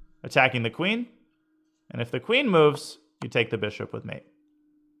 attacking the queen. And if the queen moves, you take the bishop with mate.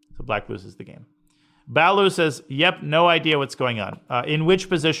 So black loses the game. Balu says, yep, no idea what's going on. In which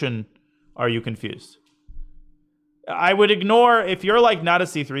position are you confused? I would ignore, if you're like not a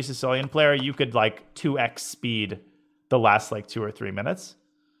c3 Sicilian player, you could like 2x speed the last like 2 or 3 minutes.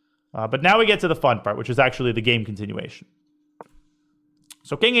 But now we get to the fun part, which is actually the game continuation.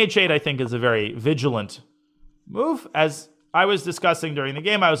 So king h8, I think, is a very vigilant move. As I was discussing during the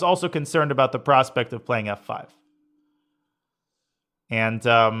game, I was also concerned about the prospect of playing f5.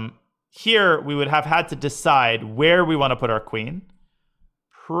 And here we would have had to decide where we want to put our queen.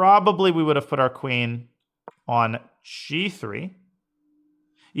 Probably we would have put our queen on g3.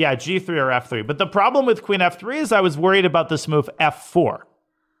 Yeah, g3 or f3. But the problem with queen f3 is I was worried about this move f4.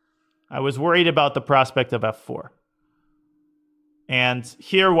 I was worried about the prospect of f4. And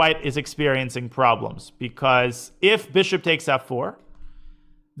here white is experiencing problems because if bishop takes f4,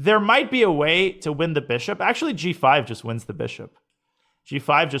 there might be a way to win the bishop. Actually, g5 just wins the bishop.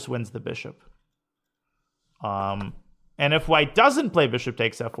 g5 just wins the bishop. And if white doesn't play bishop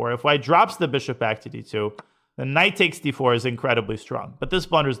takes f4, if white drops the bishop back to d2, then knight takes d4 is incredibly strong. But this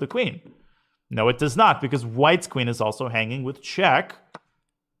blunders the queen. No, it does not, because white's queen is also hanging with check.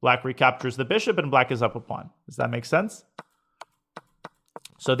 Black recaptures the bishop, and black is up a pawn. Does that make sense?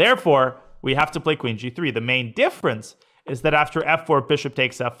 So therefore, we have to play queen g3. The main difference is that after f4, bishop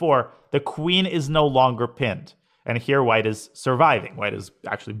takes f4, the queen is no longer pinned. And here white is surviving. White is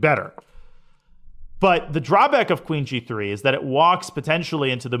actually better. But the drawback of queen g3 is that it walks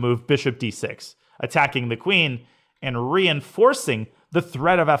potentially into the move bishop d6, attacking the queen and reinforcing the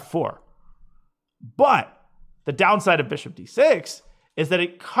threat of f4. But the downside of bishop d6 is that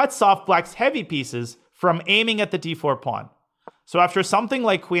it cuts off black's heavy pieces from aiming at the d4 pawn. So after something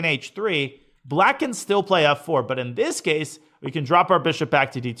like queen h3, black can still play f4, but in this case, we can drop our bishop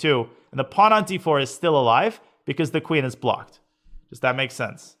back to d2, and the pawn on d4 is still alive because the queen is blocked. Does that make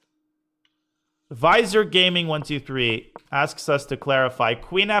sense? Visor Gaming 123 asks us to clarify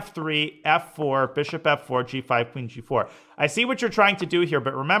queen f3, f4, bishop f4, g5, queen g4. I see what you're trying to do here,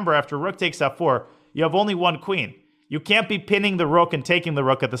 but remember, after rook takes f4, you have only one queen. You can't be pinning the rook and taking the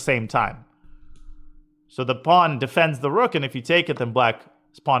rook at the same time. So the pawn defends the rook, and if you take it, then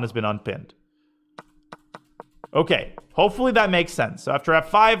black's pawn has been unpinned. Okay, hopefully that makes sense. So after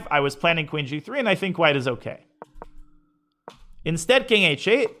f5, I was planning queen g3, and I think white is okay. Instead, king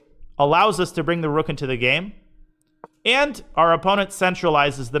h8 allows us to bring the rook into the game, and our opponent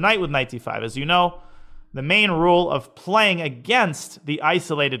centralizes the knight with knight d5. As you know, the main rule of playing against the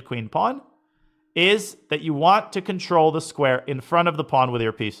isolated queen pawn is that you want to control the square in front of the pawn with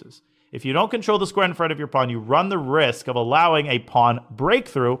your pieces. If you don't control the square in front of your pawn, you run the risk of allowing a pawn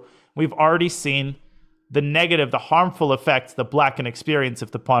breakthrough. We've already seen the negative, the harmful effects that black can experience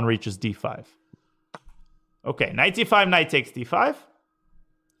if the pawn reaches d5. Okay, knight d5, knight takes d5.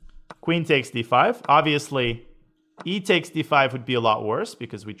 Queen takes d5. Obviously, e takes d5 would be a lot worse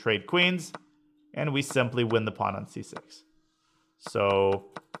because we trade queens, and we simply win the pawn on c6. So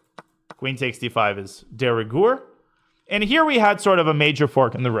queen takes d5 is de rigueur. And here we had sort of a major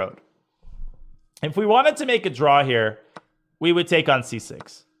fork in the road. If we wanted to make a draw here, we would take on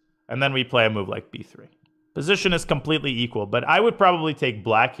c6. And then we play a move like b3. Position is completely equal, but I would probably take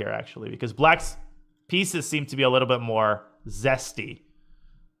black here, actually, because black's pieces seem to be a little bit more zesty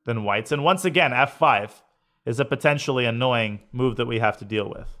than white's. And once again, f5 is a potentially annoying move that we have to deal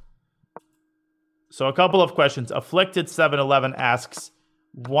with. So a couple of questions. Afflicted711 asks,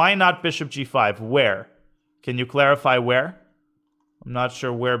 why not bishop g5? Where? Can you clarify where? I'm not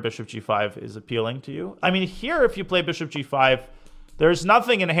sure where bishop g5 is appealing to you. I mean, here, if you play bishop g5, there's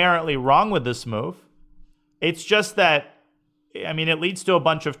nothing inherently wrong with this move. It's just that, I mean, it leads to a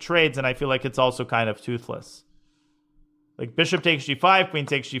bunch of trades, and I feel like it's also kind of toothless. Like bishop takes g5, queen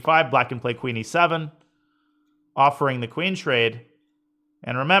takes g5, black can play queen e7, offering the queen trade.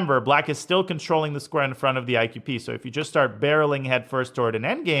 And remember, black is still controlling the square in front of the IQP. So if you just start barreling headfirst toward an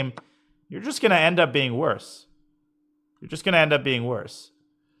endgame, you're just going to end up being worse. You're just going to end up being worse.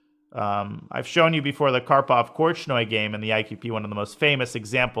 I've shown you before the Karpov-Korchnoi game in the IQP, one of the most famous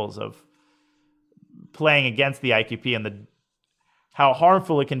examples of playing against the IQP and how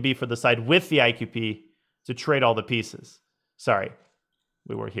harmful it can be for the side with the IQP to trade all the pieces. Sorry,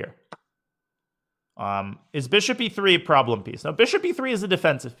 we were here. Is bishop e3 a problem piece? Now, bishop e3 is a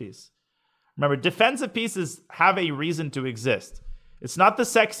defensive piece. Remember, defensive pieces have a reason to exist. It's not the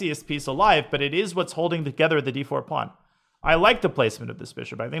sexiest piece alive, but it is what's holding together the d4 pawn. I like the placement of this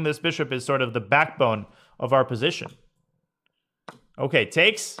bishop. I think this bishop is sort of the backbone of our position. Okay,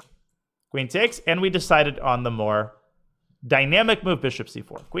 takes, queen takes, and we decided on the more dynamic move, bishop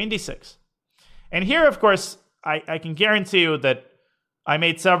c4, queen d6. And here, of course, I can guarantee you that I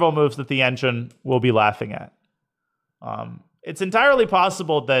made several moves that the engine will be laughing at. It's entirely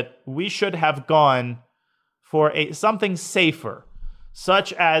possible that we should have gone for something safer,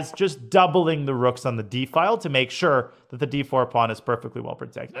 such as just doubling the rooks on the d file to make sure that the d4 pawn is perfectly well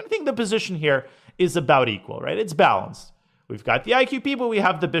protected. I think the position here is about equal, right? It's balanced. We've got the IQP, but we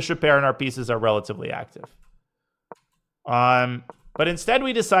have the bishop pair, and our pieces are relatively active. But instead,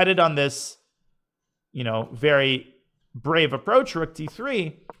 we decided on this, very brave approach, rook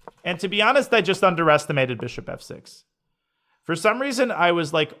d3. And to be honest, I just underestimated bishop f6. For some reason, I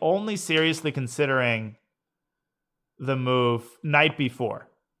was only seriously considering the move knight b4.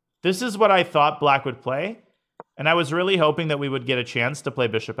 This is what I thought black would play, and I was really hoping that we would get a chance to play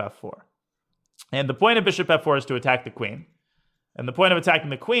bishop f4. And the point of bishop f4 is to attack the queen. And the point of attacking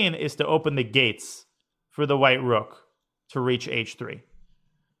the queen is to open the gates for the white rook to reach h3.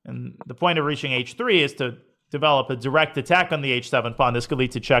 And the point of reaching h3 is to develop a direct attack on the h7 pawn. This could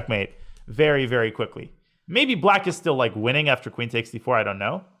lead to checkmate very, very quickly. Maybe black is still winning after queen takes d4, I don't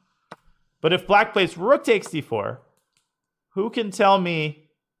know. But if black plays rook takes d4, who can tell me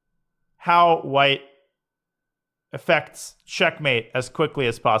how white affects checkmate as quickly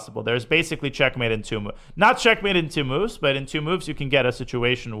as possible? There's basically checkmate in 2 moves. Not checkmate in 2 moves, but in 2 moves you can get a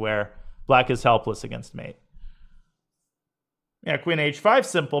situation where black is helpless against mate. Yeah, queen h5,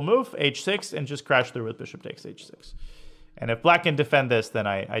 simple move, h6, and just crash through with bishop takes h6. And if black can defend this, then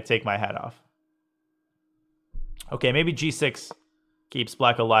I take my hat off. Okay, maybe g6 keeps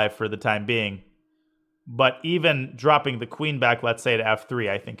black alive for the time being. But even dropping the queen back, let's say to f3,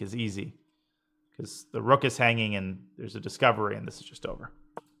 I think is easy. Because the rook is hanging and there's a discovery and this is just over.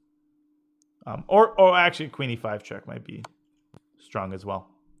 Or actually, queen e5 check might be strong as well.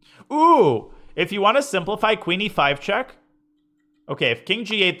 Ooh! If you want to simplify, queen e5 check. Okay, if king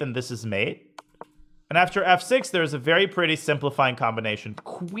g8, then this is mate. And after f6, there's a very pretty simplifying combination.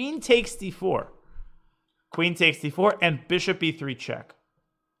 Queen takes d4. Queen takes d4 and bishop e3 check.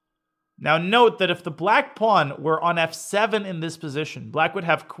 Now note that if the black pawn were on f7 in this position, black would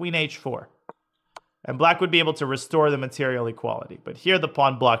have queen h4. And black would be able to restore the material equality. But here the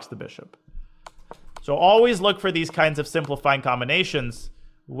pawn blocks the bishop. So always look for these kinds of simplifying combinations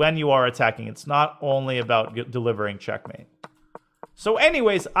when you are attacking. It's not only about delivering checkmate. So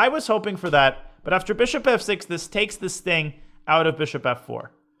anyways, I was hoping for that. But after bishop f6, this takes this thing out of bishop f4.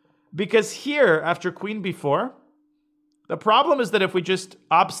 Because here, after queen b4, the problem is that if we just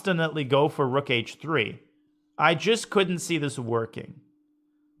obstinately go for rook h3, I just couldn't see this working.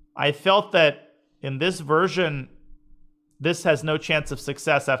 I felt that in this version, this has no chance of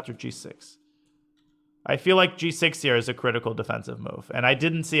success after g6. I feel like g6 here is a critical defensive move, and I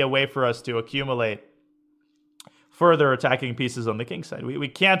didn't see a way for us to accumulate further attacking pieces on the king side. We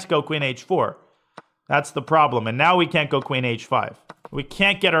can't go queen h4. That's the problem, and now we can't go queen h5. We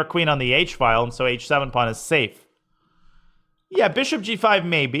can't get our queen on the h file, and so h7 pawn is safe. Yeah, bishop g5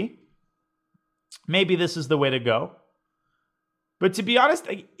 maybe. Maybe this is the way to go. But to be honest,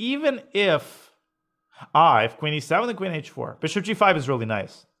 even if queen e7, then queen h4. Bishop g5 is really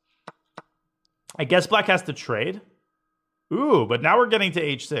nice. I guess black has to trade. Ooh, but now we're getting to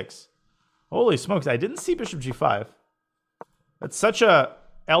h6. Holy smokes, I didn't see bishop g5. That's such a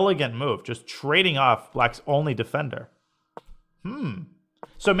elegant move, just trading off black's only defender.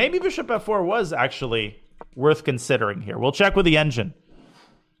 So maybe bishop f4 was actually worth considering here. We'll check with the engine.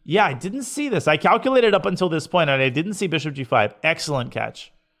 Yeah, I didn't see this. I calculated up until this point, and I didn't see bishop g5. Excellent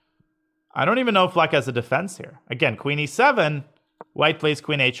catch. I don't even know if black has a defense here. Again, queen e7, white plays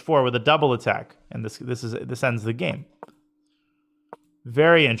queen h4 with a double attack, and this ends the game.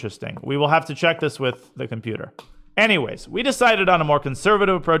 Very interesting. We will have to check this with the computer. Anyways, we decided on a more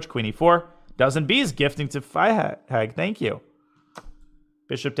conservative approach, queen e4. Dozen B's gifting to Hag. Thank you.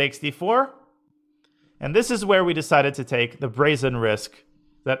 Bishop takes d4. And this is where we decided to take the brazen risk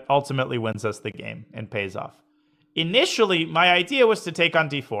that ultimately wins us the game and pays off. Initially, my idea was to take on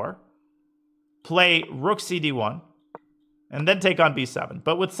d4, play rook cd1, and then take on b7.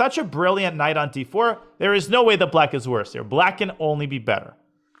 But with such a brilliant knight on d4, there is no way that black is worse here. Black can only be better.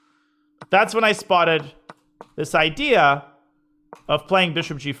 That's when I spotted this idea of playing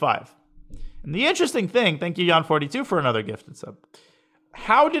bishop g5. And the interesting thing, thank you, Jan42, for another gifted sub.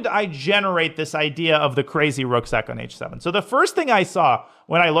 How did I generate this idea of the crazy rook sack on h7? So the first thing I saw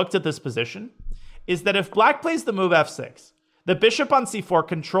when I looked at this position is that if black plays the move f6, the bishop on c4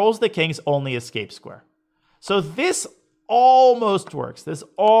 controls the king's only escape square. So this almost works. This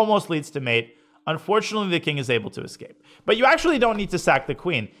almost leads to mate. Unfortunately, the king is able to escape. But you actually don't need to sack the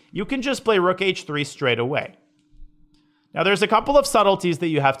queen. You can just play rook h3 straight away. Now, there's a couple of subtleties that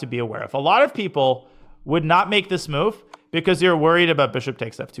you have to be aware of. A lot of people would not make this move because you're worried about bishop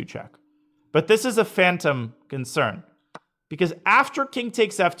takes f2 check. But this is a phantom concern. Because after king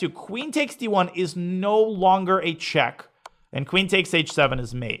takes f2, queen takes d1 is no longer a check. And queen takes h7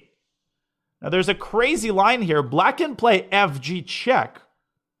 is mate. Now, there's a crazy line here. Black can play fg check.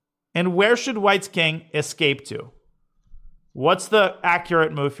 And where should white's king escape to? What's the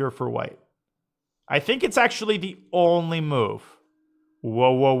accurate move here for white? I think it's actually the only move.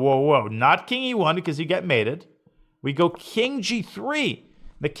 Whoa, whoa, whoa, whoa. Not king e1 because you get mated. We go king g3.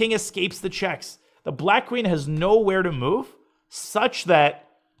 The king escapes the checks. The black queen has nowhere to move such that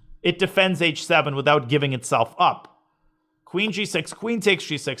it defends h7 without giving itself up. Queen g6, queen takes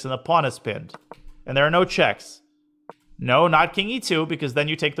g6, and the pawn is pinned. And there are no checks. No, not king e2 because then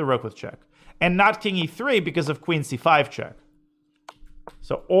you take the rook with check. And not king e3 because of queen c5 check.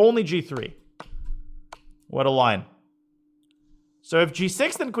 So only g3. What a line. So if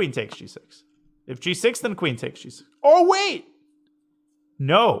g6, then queen takes g6. If g6, then queen takes g6. Oh, wait!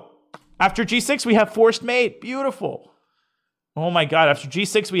 No. After g6, we have forced mate. Beautiful. Oh my god. After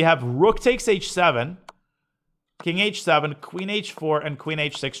g6, we have rook takes h7, king h7, queen h4, and queen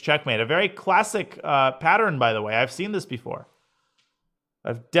h6 checkmate. A very classic pattern, by the way. I've seen this before.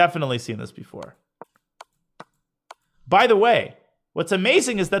 I've definitely seen this before. By the way, what's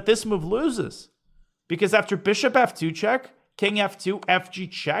amazing is that this move loses. Because after bishop f2 check, king f2, fg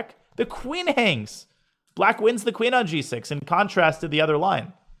check, the queen hangs. Black wins the queen on g6 in contrast to the other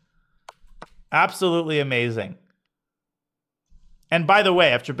line. Absolutely amazing. And by the way,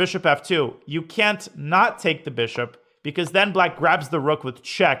 after bishop f2, you can't not take the bishop because then black grabs the rook with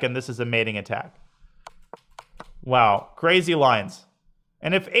check and this is a mating attack. Wow, crazy lines.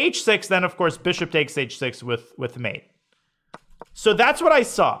 And if h6, then of course bishop takes h6 with mate. So that's what I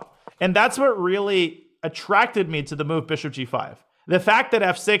saw. And that's what really attracted me to the move bishop g5. The fact that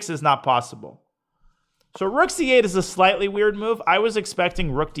f6 is not possible. So rook c8 is a slightly weird move. I was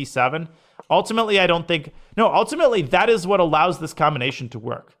expecting rook d7. Ultimately, I don't think... No, ultimately, that is what allows this combination to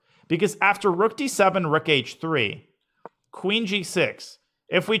work. Because after rook d7, rook h3, queen g6,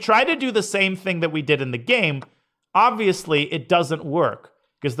 if we try to do the same thing that we did in the game, obviously it doesn't work.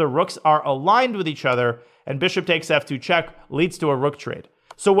 Because the rooks are aligned with each other, and bishop takes f2 check leads to a rook trade.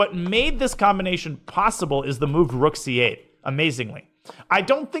 So what made this combination possible is the move rook c8, amazingly. I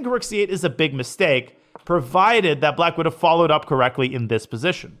don't think rook c8 is a big mistake, provided that black would have followed up correctly in this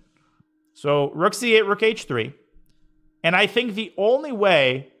position. So rook c8, rook h3. And I think the only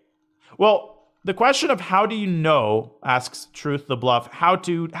way... Well, the question of how do you know, asks Truth the Bluff, how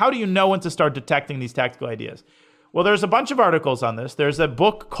do you know when to start detecting these tactical ideas? Well, there's a bunch of articles on this. There's a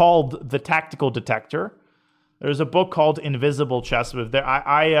book called The Tactical Detector. There's a book called Invisible Chess Move.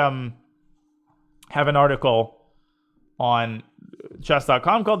 I have an article on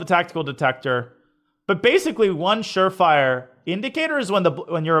chess.com called The Tactical Detector. But basically, one surefire indicator is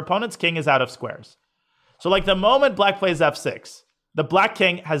when your opponent's king is out of squares. So like the moment black plays f6, the black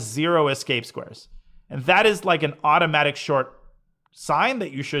king has 0 escape squares. And that is like an automatic short sign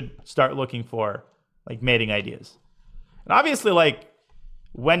that you should start looking for like mating ideas. And obviously, like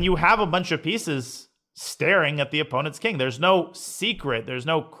when you have a bunch of pieces staring at the opponent's king, there's no secret, there's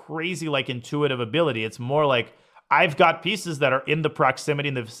no crazy like intuitive ability. It's more like I've got pieces that are in the proximity,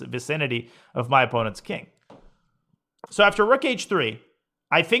 in the vicinity of my opponent's king. So after rook h3,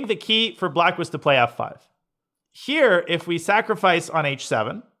 I think the key for black was to play f5. Here, if we sacrifice on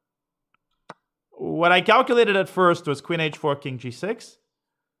h7, what I calculated at first was queen h4, king g6.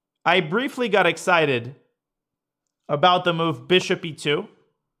 I briefly got excited about the move bishop e2,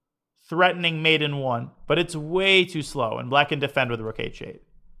 threatening mate in 1, but it's way too slow, and black can defend with rook h8.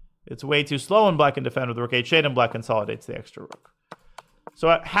 It's way too slow, and black can defend with rook h8, and black consolidates the extra rook.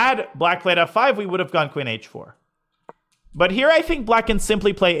 So had black played f5, we would have gone queen h4. But here I think black can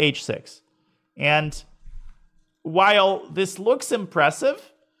simply play h6. And while this looks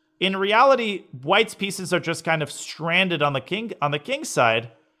impressive, in reality, white's pieces are just kind of stranded on the king's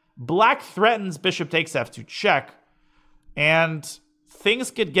side. Black threatens bishop takes f2 check, and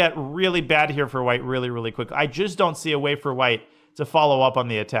things could get really bad here for white really, really quick. I just don't see a way for white to follow up on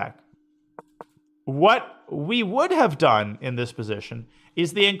the attack. What we would have done in this position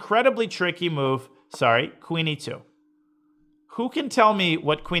is the incredibly tricky move, queen e2. Who can tell me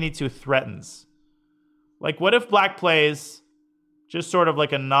what queen e2 threatens? Like, what if black plays just sort of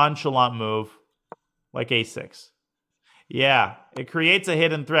like a nonchalant move, like a6? Yeah, it creates a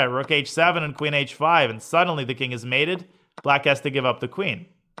hidden threat. Rook h7 and queen h5, and suddenly the king is mated. Black has to give up the queen.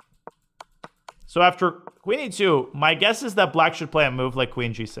 So after queen e2, my guess is that black should play a move like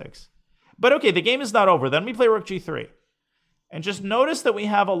queen g6. But okay, the game is not over. Then we play rook g3. And just notice that we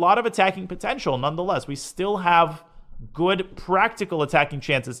have a lot of attacking potential nonetheless. We still have good practical attacking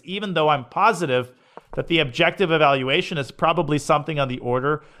chances, even though I'm positive that the objective evaluation is probably something on the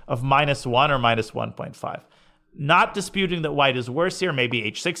order of -1 or -1.5. Not disputing that white is worse here. Maybe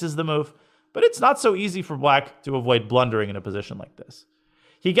h6 is the move. But it's not so easy for black to avoid blundering in a position like this.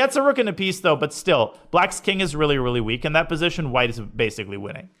 He gets a rook in a piece, though, but still, black's king is really, really weak in that position. White is basically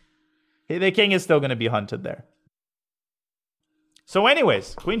winning. The king is still going to be hunted there. So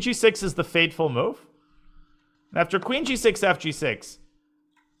anyways, queen g6 is the fateful move. After queen g6, f g6,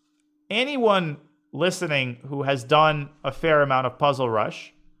 anyone listening who has done a fair amount of Puzzle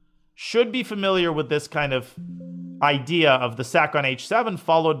Rush should be familiar with this kind of idea of the sack on h7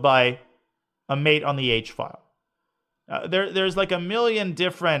 followed by a mate on the h file. There's like a million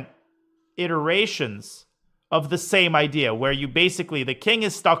different iterations of the same idea where you basically, the king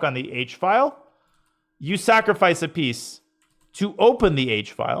is stuck on the h file, you sacrifice a piece to open the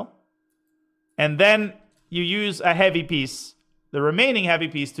h file, and then you use a heavy piece, the remaining heavy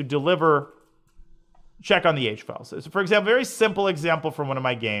piece, to deliver check on the h file. So for example, very simple example from one of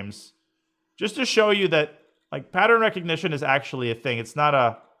my games, just to show you that like pattern recognition is actually a thing. It's not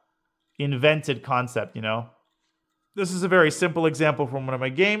a invented concept, you know. This is a very simple example from one of my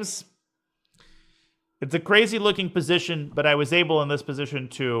games. It's a crazy looking position, but I was able in this position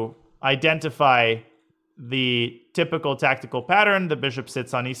to identify the typical tactical pattern. The bishop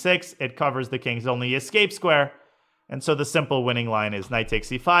sits on e6. It covers the king's only escape square. And so the simple winning line is knight takes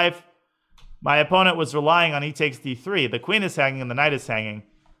e5. My opponent was relying on e takes d3. The queen is hanging and the knight is hanging.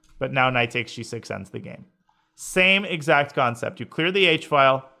 But now knight takes g6 ends the game. Same exact concept. You clear the h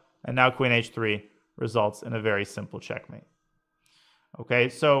file, and now queen h3 results in a very simple checkmate. Okay,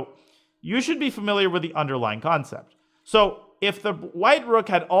 so you should be familiar with the underlying concept. So if the white rook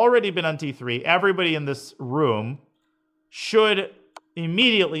had already been on t3, everybody in this room should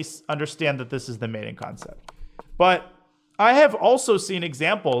immediately understand that this is the mating concept. But I have also seen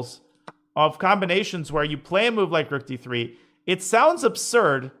examples of combinations where you play a move like rook d3. It sounds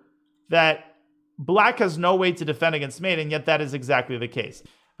absurd that black has no way to defend against mate, and yet that is exactly the case.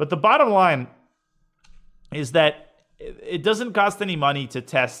 But the bottom line is that it doesn't cost any money to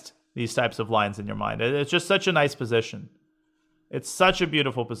test these types of lines in your mind. It's just such a nice position. It's such a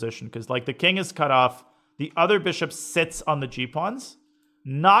beautiful position because like the king is cut off, the other bishop sits on the g-pawns,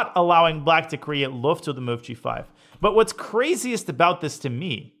 not allowing black to create luft to the move g5. But what's craziest about this to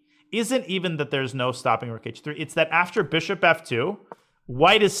me isn't even that there's no stopping rook h3. It's that after bishop f2,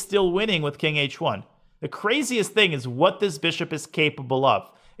 white is still winning with king h1. The craziest thing is what this bishop is capable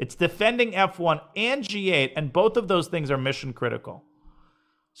of. It's defending f1 and g8, and both of those things are mission critical.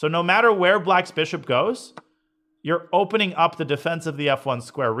 So no matter where black's bishop goes, you're opening up the defense of the f1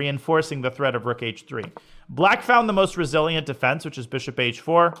 square, reinforcing the threat of rook h3. Black found the most resilient defense, which is bishop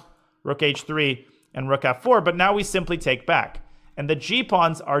h4, rook h3, and rook f4, but now we simply take back. And the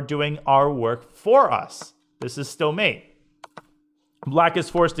g-pawns are doing our work for us. This is still mate. Black is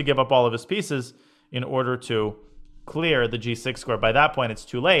forced to give up all of his pieces in order to clear the g6 square. By that point, it's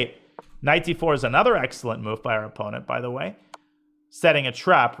too late. Knight d4 is another excellent move by our opponent, by the way. Setting a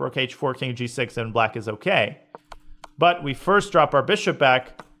trap, rook h4, king g6, and black is okay. But we first drop our bishop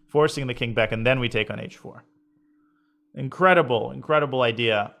back, forcing the king back, and then we take on h4. Incredible, incredible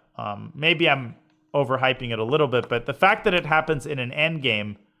idea. Maybe I'm overhyping it a little bit, but the fact that it happens in an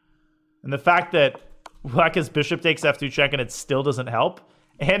endgame, and the fact that black's bishop takes f2 check and it still doesn't help,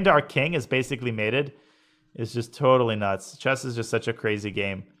 and our king is basically mated, is just totally nuts. Chess is just such a crazy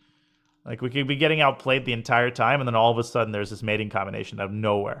game. Like, we could be getting outplayed the entire time, and then all of a sudden there's this mating combination out of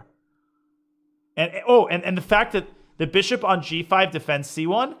nowhere. And the fact that the bishop on g5 defends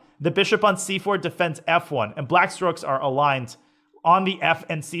c1, the bishop on c4 defends f1, and black's rooks are aligned on the f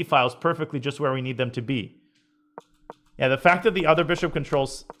and c files perfectly just where we need them to be. Yeah, the fact that the other bishop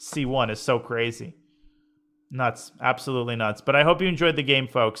controls c1 is so crazy. Nuts. Absolutely nuts. But I hope you enjoyed the game,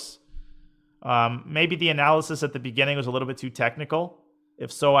 folks. Maybe the analysis at the beginning was a little bit too technical.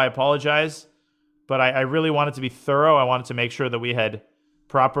 If so, I apologize. But I really wanted to be thorough. I wanted to make sure that we had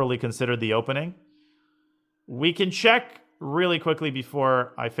properly considered the opening. We can check really quickly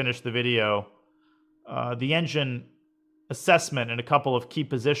before I finish the video the engine assessment in a couple of key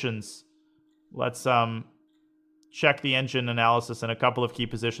positions. Let's check the engine analysis in a couple of key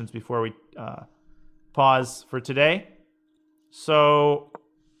positions before we pause for today. So,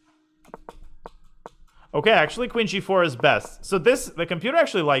 Okay, actually queen g4 is best. So the computer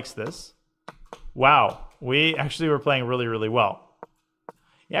actually likes this. Wow, we actually were playing really, really well.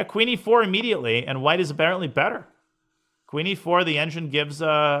 Yeah, queen e4 immediately, and white is apparently better. Queen e4, the engine gives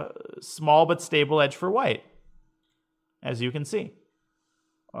a small but stable edge for white, as you can see.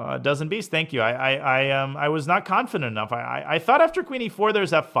 Dozen beast, thank you. I was not confident enough. I thought after queen e4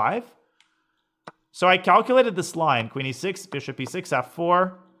 there's f5. So I calculated this line. Queen e6, bishop e6,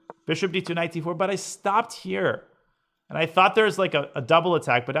 f4, bishop d2, knight d4, but I stopped here. And I thought there's like a double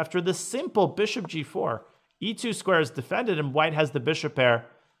attack, but after this simple bishop g4, e2 square is defended and white has the bishop pair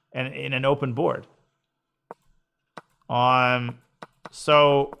and in an open board.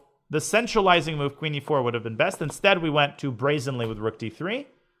 So the centralizing move, queen e4, would have been best. Instead, we went too brazenly with rook d3.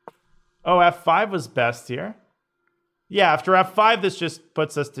 Oh, f5 was best here. Yeah, after f5, this just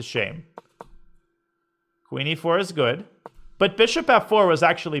puts us to shame. Queen e4 is good. But bishop f4 was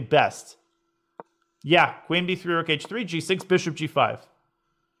actually best. Yeah, queen b3, rook h3, g6, bishop g5.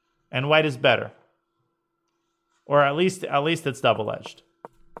 And white is better. Or at least it's double-edged.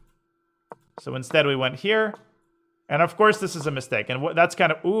 So instead we went here. And of course this is a mistake. And that's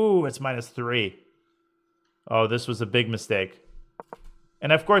kind of, ooh, it's -3. Oh, this was a big mistake.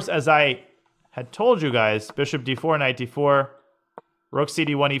 And of course, as I had told you guys, bishop d4, knight d4, rook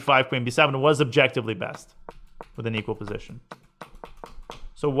cd1, e5, queen b7 was objectively best with an equal position.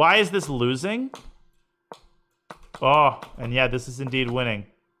 So why is this losing? Oh, and yeah, this is indeed winning.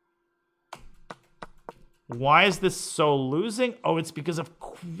 Why is this so losing? Oh, it's because of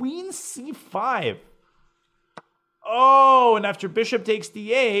queen c5. Oh, and after bishop takes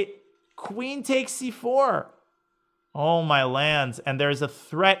d8, queen takes c4. Oh, my lands. And there's a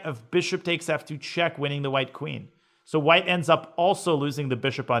threat of bishop takes f2 check, winning the white queen. So white ends up also losing the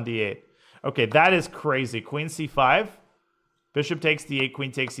bishop on d8. Okay, that is crazy. Queen c5, bishop takes d8,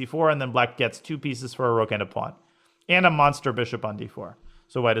 queen takes c4, and then black gets 2 pieces for a rook and a pawn. And a monster bishop on d4.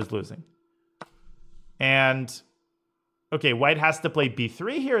 So white is losing. And, okay, white has to play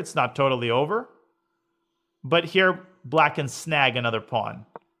b3 here. It's not totally over. But here, black can snag another pawn.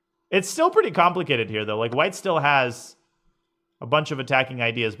 It's still pretty complicated here, though. Like, white still has a bunch of attacking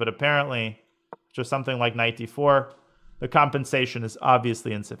ideas, but apparently, just something like knight d4, the compensation is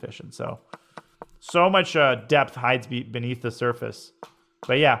obviously insufficient. So much depth hides beneath the surface.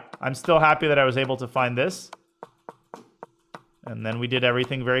 But yeah, I'm still happy that I was able to find this. And then we did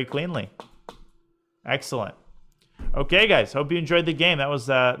everything very cleanly. Excellent. Okay, guys, hope you enjoyed the game. That was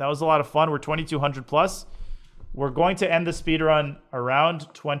a lot of fun. We're 2,200 plus. We're going to end the speedrun around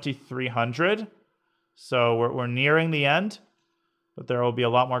 2,300. So we're nearing the end, but there will be a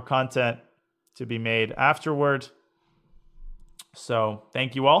lot more content to be made afterward. So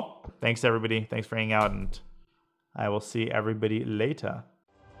thank you all. Thanks, everybody. Thanks for hanging out, and I will see everybody later.